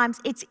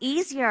sometimes it's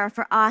easier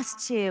for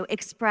us to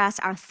express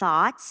our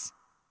thoughts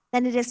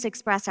than it is to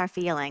express our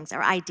feelings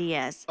or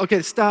ideas.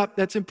 Okay, stop.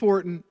 That's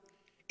important.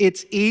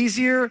 It's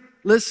easier,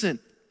 listen,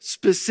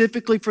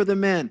 specifically for the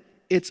men,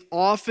 it's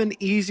often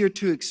easier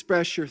to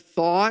express your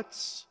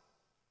thoughts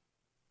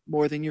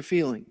more than your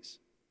feelings.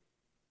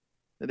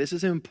 Now, this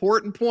is an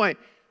important point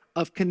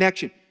of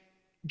connection.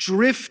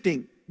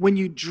 Drifting, when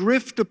you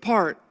drift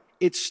apart,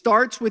 it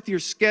starts with your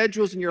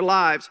schedules and your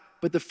lives,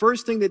 but the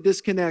first thing that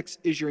disconnects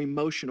is your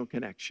emotional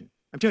connection.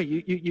 I'm telling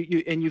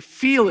you, and you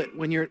feel it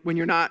when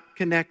you're not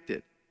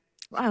connected.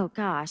 Oh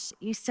gosh,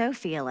 you so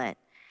feel it.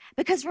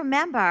 Because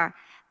remember,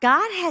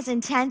 God has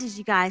intended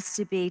you guys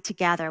to be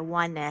together,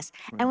 oneness.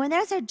 Right. And when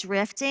there's a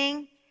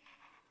drifting,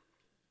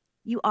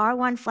 you are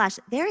one flesh.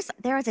 There is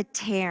a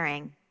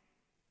tearing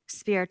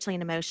spiritually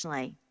and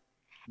emotionally.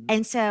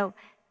 Mm-hmm.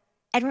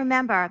 And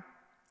remember,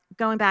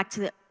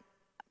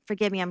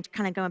 forgive me, I'm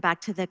kind of going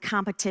back to the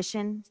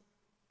competition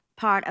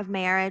part of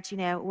marriage. You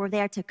know, we're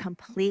there to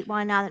complete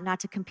one another, not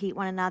to compete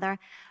one another.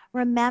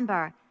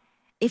 Remember,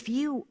 if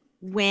you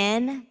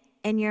win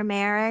in your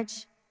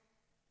marriage,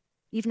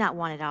 you've not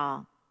won at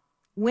all.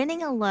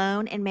 Winning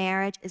alone in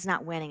marriage is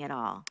not winning at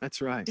all.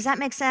 That's right. Does that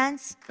make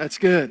sense? That's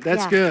good.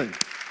 That's good.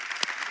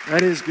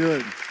 That is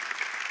good.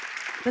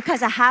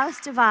 Because a house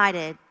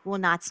divided will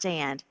not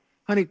stand.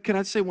 Honey, can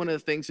I say one of the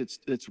things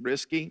that's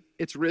risky?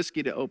 It's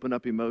risky to open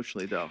up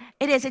emotionally, though.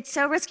 It is. It's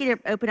so risky to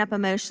open up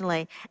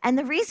emotionally. And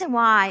the reason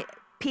why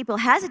people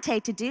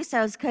hesitate to do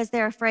so is because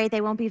they're afraid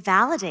they won't be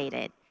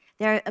validated.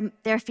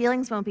 Their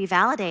feelings won't be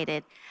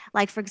validated.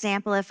 Like, for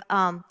example, if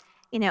a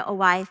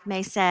wife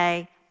may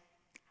say,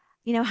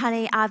 you know,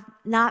 honey,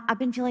 I've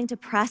been feeling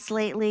depressed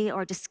lately,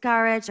 or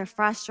discouraged, or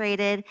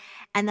frustrated,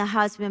 and the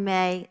husband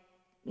may,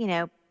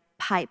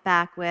 pipe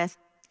back with,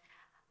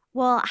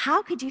 well,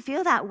 how could you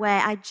feel that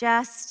way? I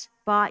just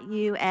bought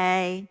you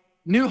a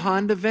new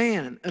Honda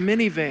van, a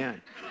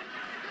minivan.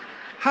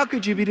 How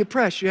could you be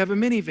depressed? You have a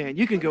minivan.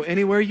 You can go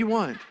anywhere you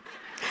want.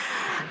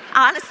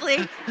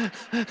 Honestly,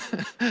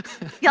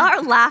 y'all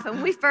are laughing.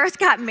 When we first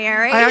got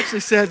married. I actually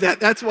said that.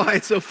 That's why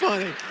it's so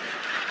funny.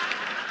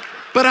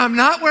 But I'm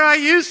not where I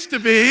used to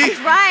be.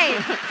 That's right.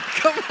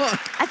 Come on.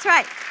 That's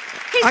right.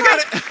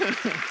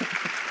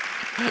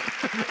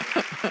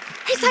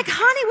 He's like,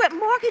 honey, what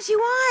more could you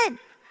want?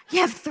 You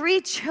have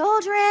 3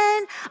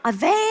 children, a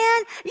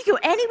van, you go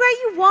anywhere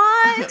you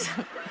want.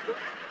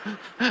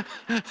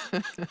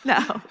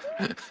 No.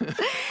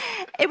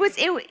 He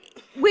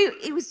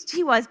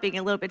was being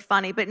a little bit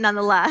funny, but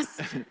nonetheless,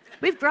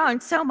 we've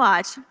grown so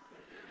much.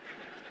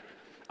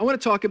 I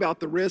want to talk about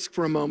the risk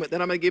for a moment,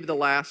 then I'm going to give you the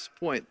last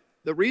point.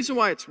 The reason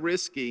why it's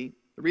risky,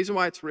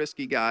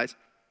 guys,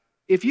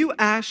 if you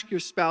ask your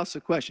spouse a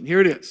question,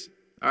 here it is,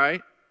 all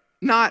right?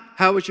 Not,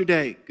 how was your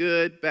day?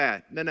 Good,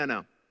 bad.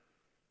 No.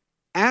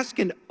 Ask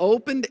an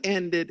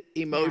open-ended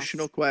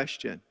emotional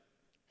question.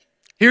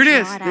 Here it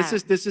is.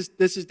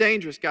 This is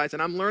dangerous, guys,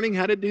 and I'm learning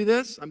how to do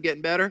this. I'm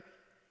getting better.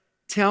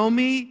 Tell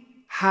me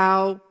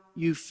how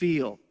you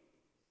feel.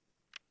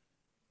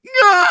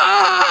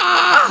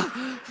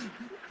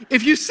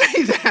 If you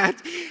say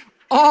that,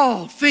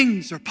 all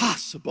things are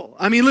possible.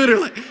 I mean,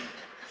 literally.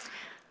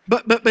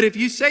 But if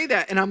you say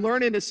that, and I'm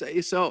learning to say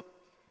so,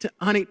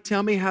 Honey,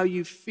 tell me how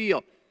you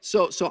feel.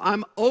 So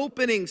I'm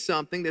opening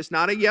something that's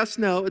not a yes,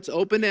 no, it's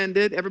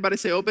open-ended. Everybody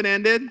say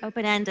open-ended.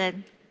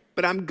 Open-ended.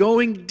 But I'm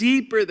going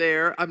deeper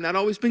there. I've not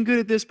always been good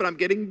at this, but I'm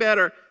getting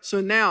better. So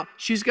now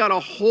she's got a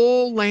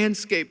whole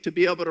landscape to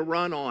be able to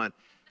run on.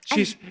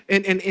 She's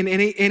and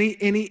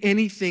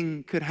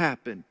anything could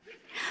happen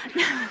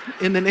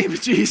in the name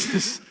of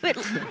Jesus.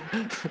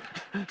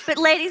 But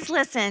ladies,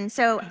 listen.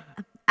 So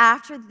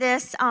after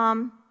this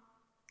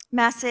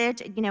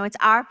message, it's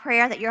our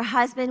prayer that your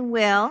husband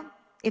will,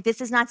 if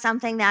this is not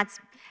something that's,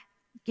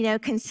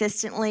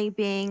 consistently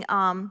being,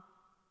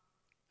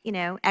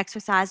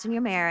 exercised in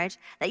your marriage,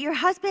 that your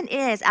husband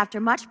is, after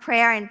much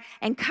prayer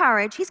and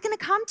courage, he's going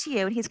to come to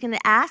you and he's going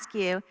to ask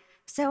you,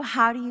 so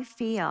how do you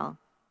feel?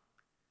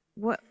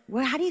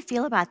 How do you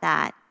feel about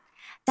that?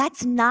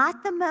 That's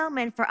not the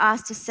moment for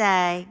us to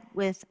say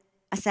with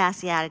a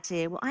sassy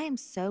attitude, well, I am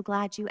so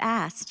glad you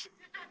asked.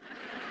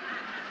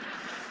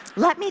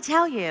 Let me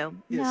tell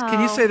you. Yes. No.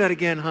 Can you say that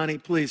again, honey,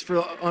 please,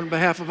 on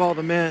behalf of all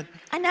the men?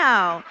 I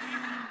know.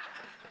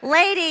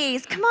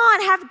 Ladies, come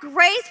on, have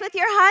grace with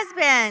your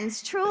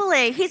husbands.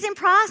 Truly, he's in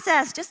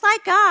process, just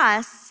like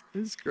us.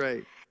 This is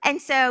great.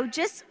 And so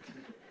just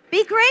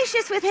be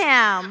gracious with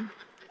him.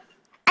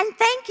 And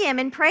thank him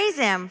and praise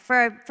him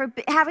for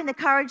having the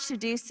courage to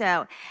do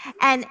so.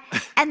 And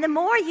the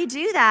more you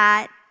do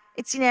that,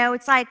 it's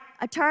like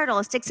a turtle.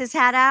 It sticks his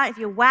head out. If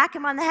you whack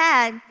him on the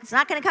head, it's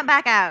not going to come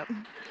back out.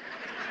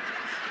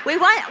 We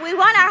want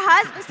our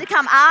husbands to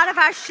come out of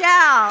our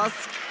shells.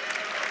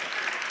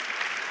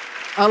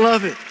 I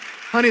love it.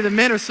 Honey, the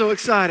men are so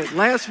excited.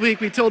 Last week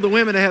we told the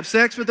women to have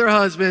sex with their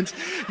husbands.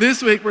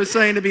 This week we're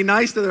saying to be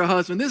nice to their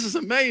husband. This is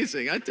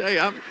amazing. I tell you,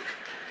 I'm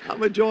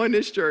going to join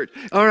this church.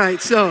 All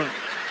right, so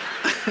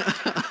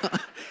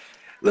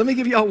let me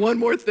give y'all one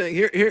more thing.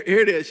 Here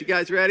it is. You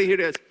guys ready? Here it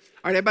is.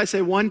 All right, everybody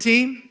say one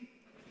team,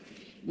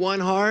 one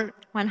heart.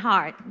 One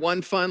heart.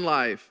 One fun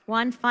life.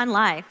 One fun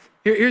life.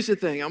 Here's the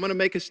thing. I'm going to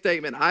make a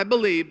statement. I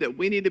believe that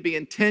we need to be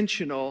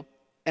intentional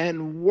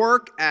and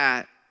work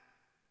at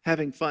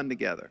having fun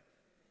together.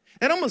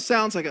 That almost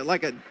sounds like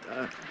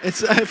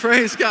it's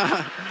praise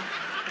God.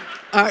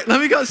 All right, let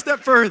me go a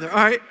step further.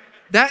 All right,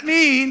 that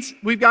means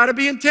we've got to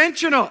be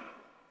intentional.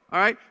 All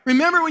right,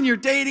 remember when you're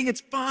dating,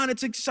 it's fun,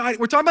 it's exciting.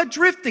 We're talking about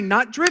drifting,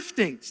 not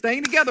drifting.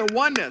 Staying together,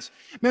 oneness.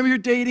 Remember you're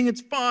dating, it's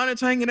fun,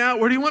 it's hanging out.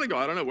 Where do you want to go?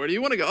 I don't know. Where do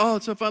you want to go? Oh,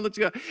 it's so fun, let's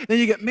go. Then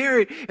you get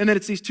married, and then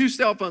it's these 2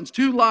 cell phones,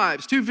 2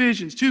 lives, 2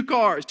 visions, 2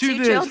 cars, 2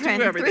 this, children,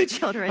 2 everything. 3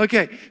 children.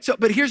 Okay,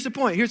 but here's the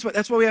point.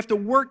 That's why we have to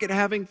work at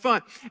having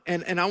fun.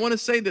 And I want to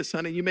say this,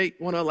 honey, you may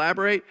want to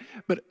elaborate,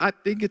 but I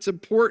think it's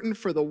important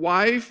for the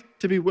wife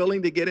to be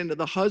willing to get into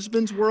the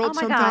husband's world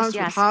sometimes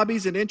with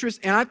hobbies and interests.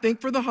 And I think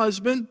for the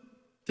husband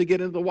to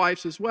get into the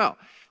wife's as well,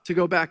 to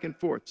go back and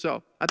forth.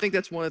 So I think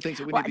that's one of the things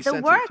that we need to be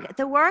sensitive to.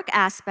 The work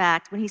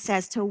aspect, when he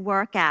says to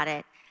work at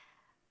it,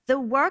 the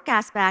work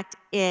aspect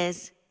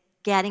is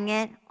getting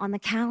it on the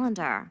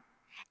calendar.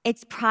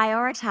 It's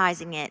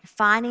prioritizing it,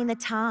 finding the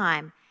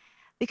time.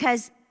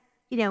 Because,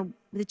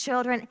 the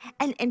children,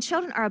 and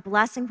children are a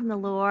blessing from the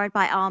Lord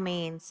by all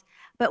means,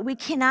 but we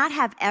cannot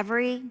have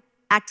every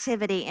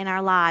activity in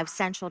our lives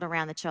centered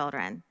around the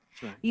children.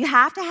 Right. You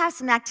have to have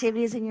some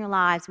activities in your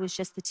lives with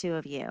just the 2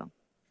 of you.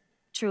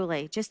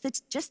 Truly, just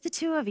the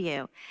 2 of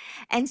you.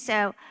 And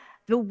so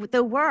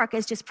the work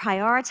is just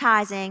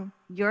prioritizing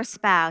your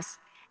spouse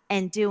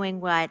and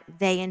doing what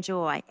they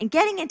enjoy and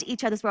getting into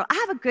each other's world. I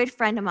have a good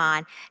friend of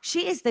mine.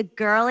 She is the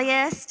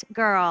girliest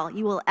girl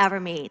you will ever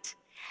meet.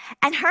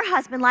 And her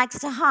husband likes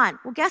to hunt.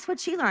 Well, guess what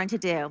she learned to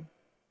do?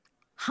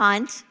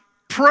 Hunt.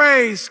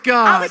 Praise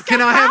God.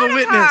 Can I have a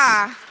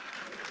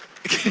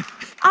witness?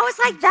 I was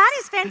like, that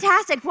is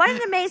fantastic. What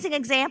an amazing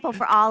example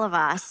for all of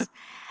us.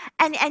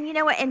 And you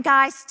know what, and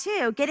guys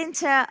too, get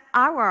into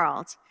our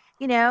world.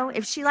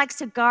 If she likes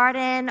to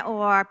garden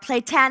or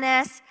play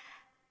tennis,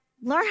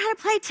 learn how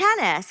to play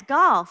tennis,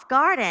 golf,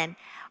 garden,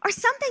 or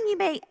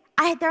something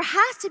there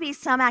has to be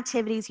some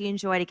activities you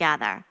enjoy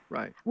together.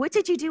 Right. What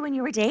did you do when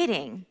you were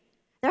dating?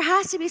 There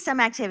has to be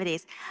some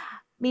activities.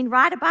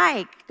 Ride a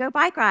bike, go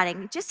bike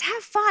riding, just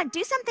have fun,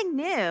 do something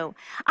new.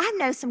 I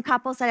know some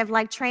couples that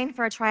have trained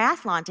for a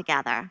triathlon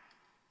together.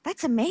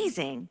 That's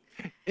amazing.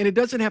 And it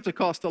doesn't have to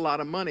cost a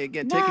lot of money.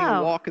 Again, taking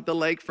a walk at the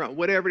lakefront,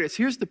 whatever it is.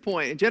 Here's the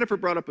point, and Jennifer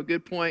brought up a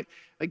good point.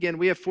 Again,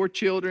 we have 4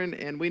 children,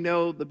 and we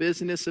know the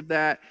business of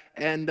that.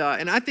 And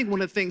I think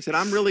one of the things that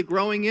I'm really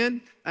growing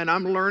in, and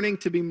I'm learning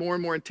to be more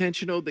and more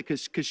intentional,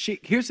 because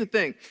here's the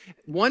thing.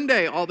 One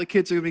day, all the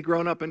kids are going to be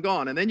grown up and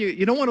gone, and then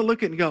you don't want to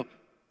look at it and go,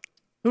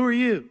 who are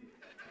you?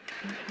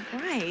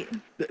 Right.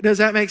 Does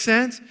that make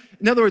sense?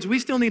 In other words, we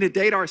still need to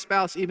date our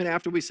spouse even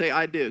after we say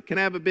I do. Can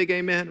I have a big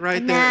amen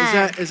right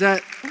there? Is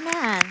that?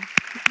 Amen.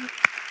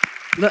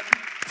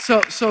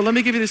 So let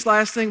me give you this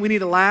last thing. We need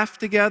to laugh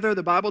together.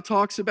 The Bible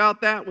talks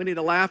about that. We need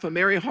to laugh. A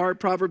merry heart,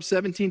 Proverbs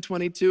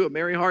 17:22. A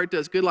merry heart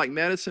does good like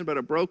medicine, but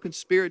a broken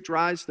spirit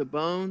dries the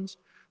bones.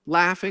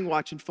 laughing,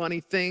 watching funny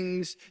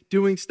things,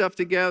 doing stuff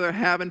together,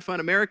 having fun.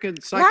 American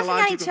Laughing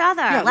Psychological... at each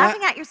other, Yeah,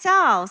 laughing at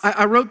yourselves.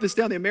 I wrote this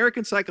down. The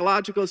American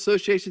Psychological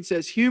Association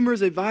says humor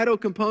is a vital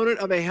component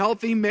of a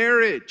healthy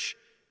marriage.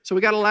 So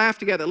we got to laugh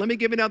together. Let me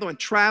give you another one.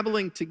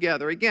 Traveling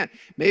together. Again,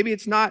 maybe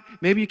it's not,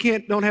 maybe you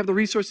don't have the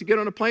resource to get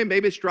on a plane.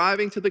 Maybe it's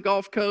driving to the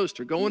Gulf Coast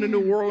or going to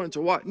New Orleans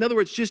or what. In other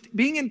words, just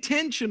being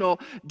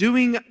intentional,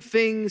 doing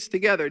things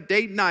together.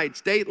 Date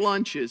nights, date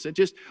lunches, and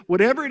just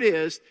whatever it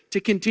is to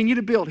continue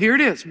to build. Here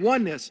it is.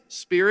 Oneness.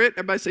 Spirit.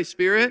 Everybody say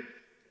spirit,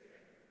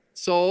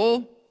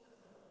 soul,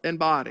 and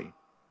body.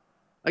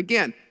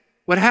 Again,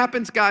 what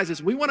happens, guys,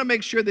 is we want to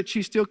make sure that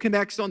she still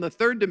connects on the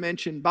third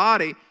dimension,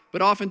 body,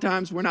 but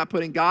oftentimes we're not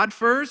putting God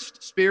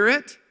first,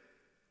 spirit,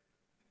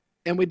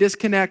 and we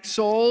disconnect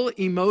soul,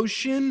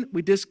 emotion.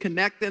 We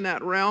disconnect in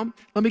that realm.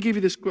 Let me give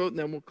you this quote and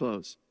then we'll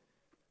close.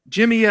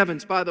 Jimmy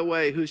Evans, by the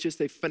way, who's just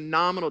a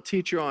phenomenal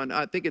teacher on,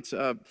 I think it's,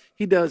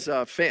 he does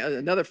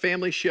another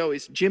family show.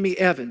 He's Jimmy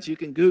Evans. You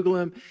can Google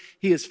him.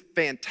 He is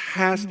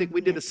fantastic. We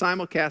did a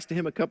simulcast to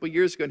him a couple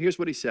years ago, and here's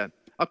what he said.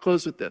 I'll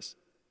close with this.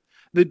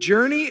 The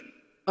journey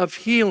of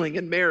healing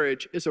in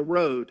marriage is a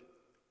road,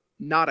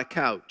 not a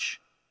couch.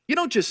 You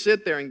don't just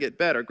sit there and get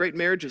better. Great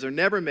marriages are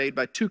never made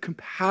by two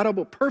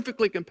compatible,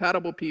 perfectly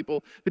compatible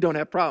people who don't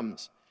have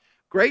problems.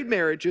 Great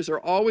marriages are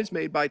always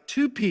made by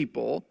two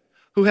people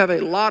who have a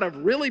lot of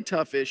really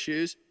tough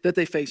issues that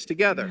they face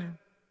together.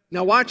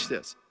 Now watch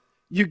this.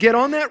 You get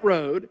on that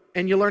road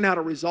and you learn how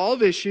to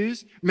resolve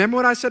issues. Remember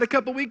what I said a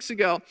couple weeks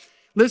ago?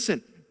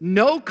 Listen,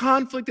 no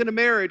conflict in a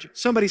marriage,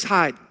 somebody's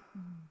hiding.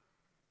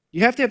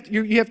 You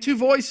have two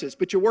voices,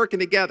 but you're working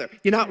together.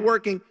 You're not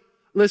working,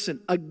 listen,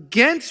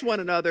 against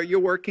one another, you're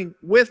working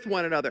with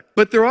one another.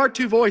 But there are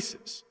two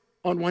voices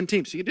on one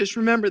team, so you just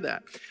remember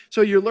that.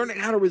 So you're learning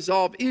how to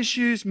resolve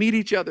issues, meet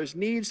each other's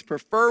needs,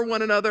 prefer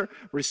one another,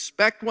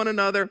 respect one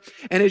another.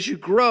 And as you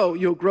grow,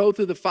 you'll grow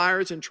through the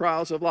fires and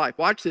trials of life.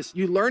 Watch this.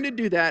 You learn to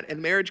do that,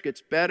 and marriage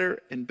gets better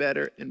and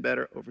better and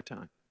better over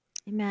time.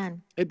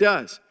 Amen. It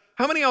does.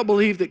 How many of y'all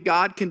believe that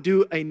God can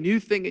do a new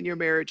thing in your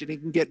marriage and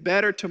it can get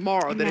better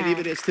tomorrow than it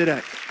even is today?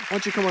 Why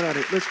don't you come on out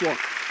here? Let's walk.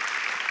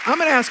 I'm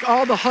going to ask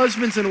all the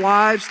husbands and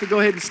wives to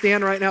go ahead and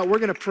stand right now. We're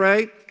going to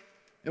pray,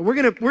 and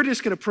we're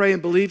just going to pray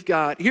and believe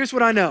God. Here's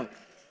what I know.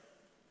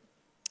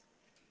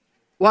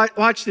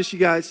 Watch this, you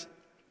guys.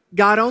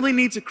 God only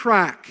needs a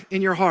crack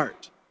in your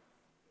heart.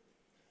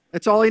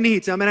 That's all he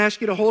needs. I'm going to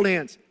ask you to hold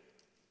hands.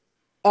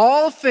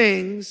 All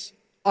things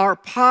are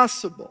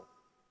possible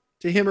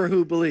to him or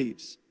who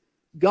believes.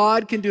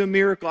 God can do a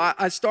miracle.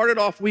 I started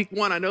off week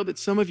 1. I know that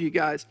some of you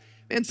guys,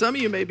 man, some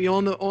of you may be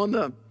on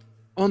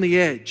the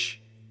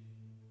edge.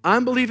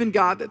 I'm believing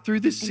God that through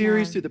this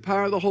series, through the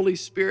power of the Holy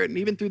Spirit, and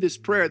even through this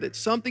prayer, that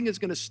something is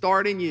going to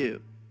start in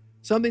you.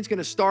 Something's going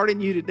to start in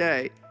you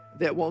today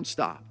that won't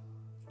stop.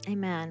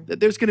 Amen.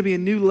 That there's going to be a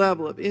new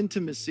level of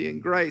intimacy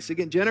and grace.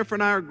 Again, Jennifer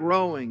and I are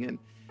growing. And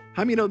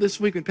how many know this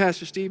week when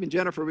Pastor Steve and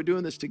Jennifer were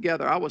doing this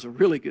together, I was a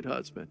really good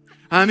husband.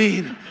 I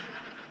mean,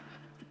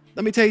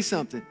 let me tell you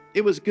something.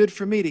 It was good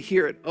for me to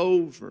hear it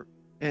over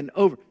and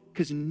over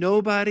because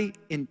nobody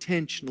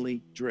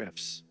intentionally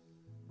drifts.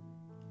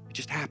 It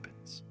just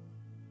happens.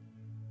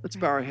 Let's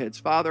bow our heads.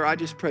 Father, I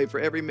just pray for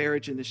every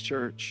marriage in this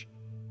church.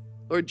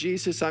 Lord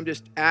Jesus, I'm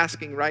just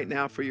asking right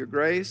now for your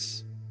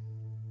grace.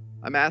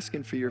 I'm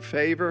asking for your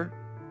favor.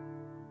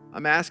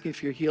 I'm asking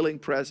for your healing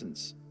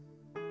presence.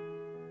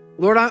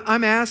 Lord,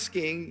 I'm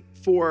asking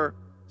for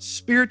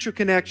spiritual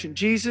connection.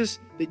 Jesus,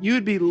 that you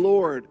would be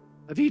Lord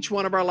of each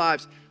one of our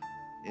lives.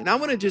 And I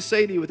want to just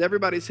say to you, with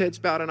everybody's heads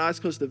bowed and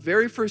eyes closed, the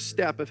very first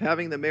step of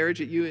having the marriage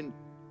that you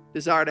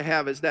desire to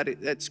have is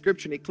that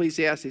scripture in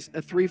Ecclesiastes,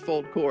 a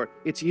threefold cord.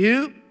 It's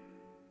you,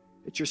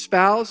 it's your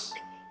spouse,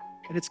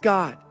 and it's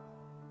God.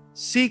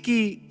 Seek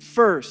ye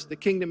first the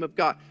kingdom of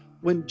God.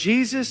 When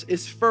Jesus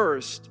is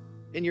first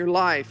in your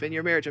life, in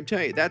your marriage, I'm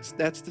telling you, that's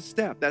the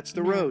step. That's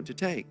the road to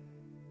take.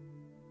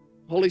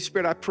 Holy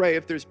Spirit, I pray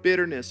if there's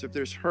bitterness, if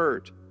there's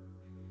hurt,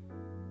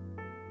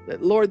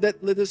 that, Lord,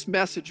 let this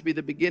message be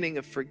the beginning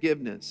of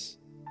forgiveness,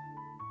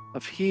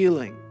 of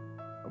healing,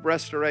 of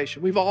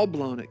restoration. We've all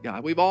blown it,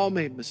 God. We've all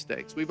made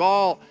mistakes. We've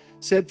all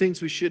said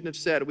things we shouldn't have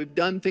said. We've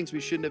done things we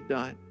shouldn't have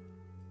done.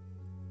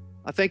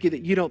 I thank you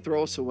that you don't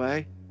throw us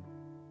away.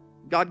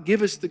 God,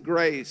 give us the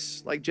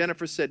grace, like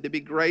Jennifer said, to be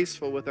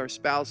graceful with our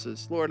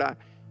spouses. Lord, I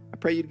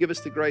pray you'd give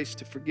us the grace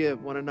to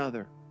forgive one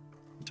another,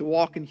 to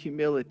walk in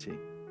humility.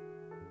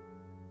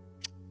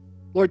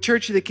 Lord,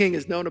 Church of the King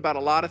is known about a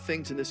lot of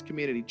things in this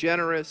community,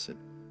 generous and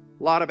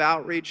a lot of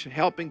outreach,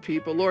 helping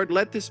people. Lord,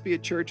 let this be a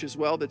church as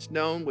well that's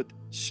known with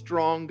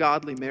strong,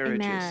 godly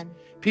marriages. Amen.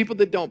 People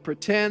that don't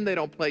pretend, they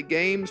don't play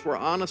games. We're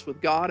honest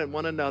with God and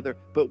one another,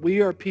 but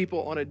we are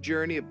people on a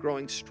journey of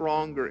growing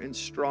stronger and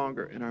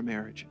stronger in our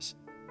marriages.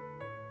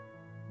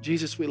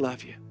 Jesus, we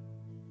love you.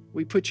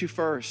 We put you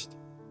first.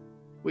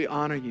 We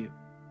honor you.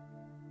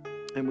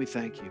 And we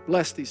thank you.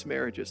 Bless these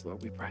marriages,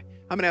 Lord, we pray.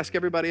 I'm going to ask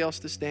everybody else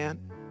to stand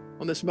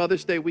on this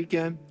Mother's Day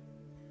weekend.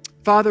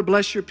 Father,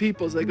 bless your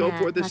people as they go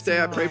forth this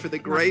day. I pray for the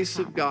grace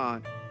of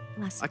God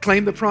Blessed I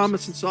claim the be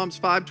promise in Jesus. Psalms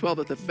 5:12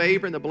 that the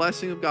favor and the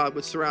blessing of God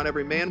would surround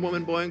every man,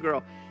 woman, boy, and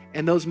girl.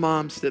 And those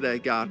moms today,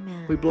 God,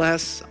 Amen. we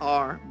bless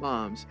our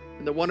moms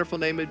in the wonderful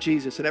name of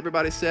Jesus. And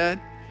everybody said,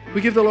 we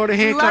give the Lord a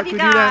hand We love clap. you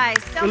Can we do that?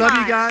 guys so We love you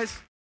much. guys.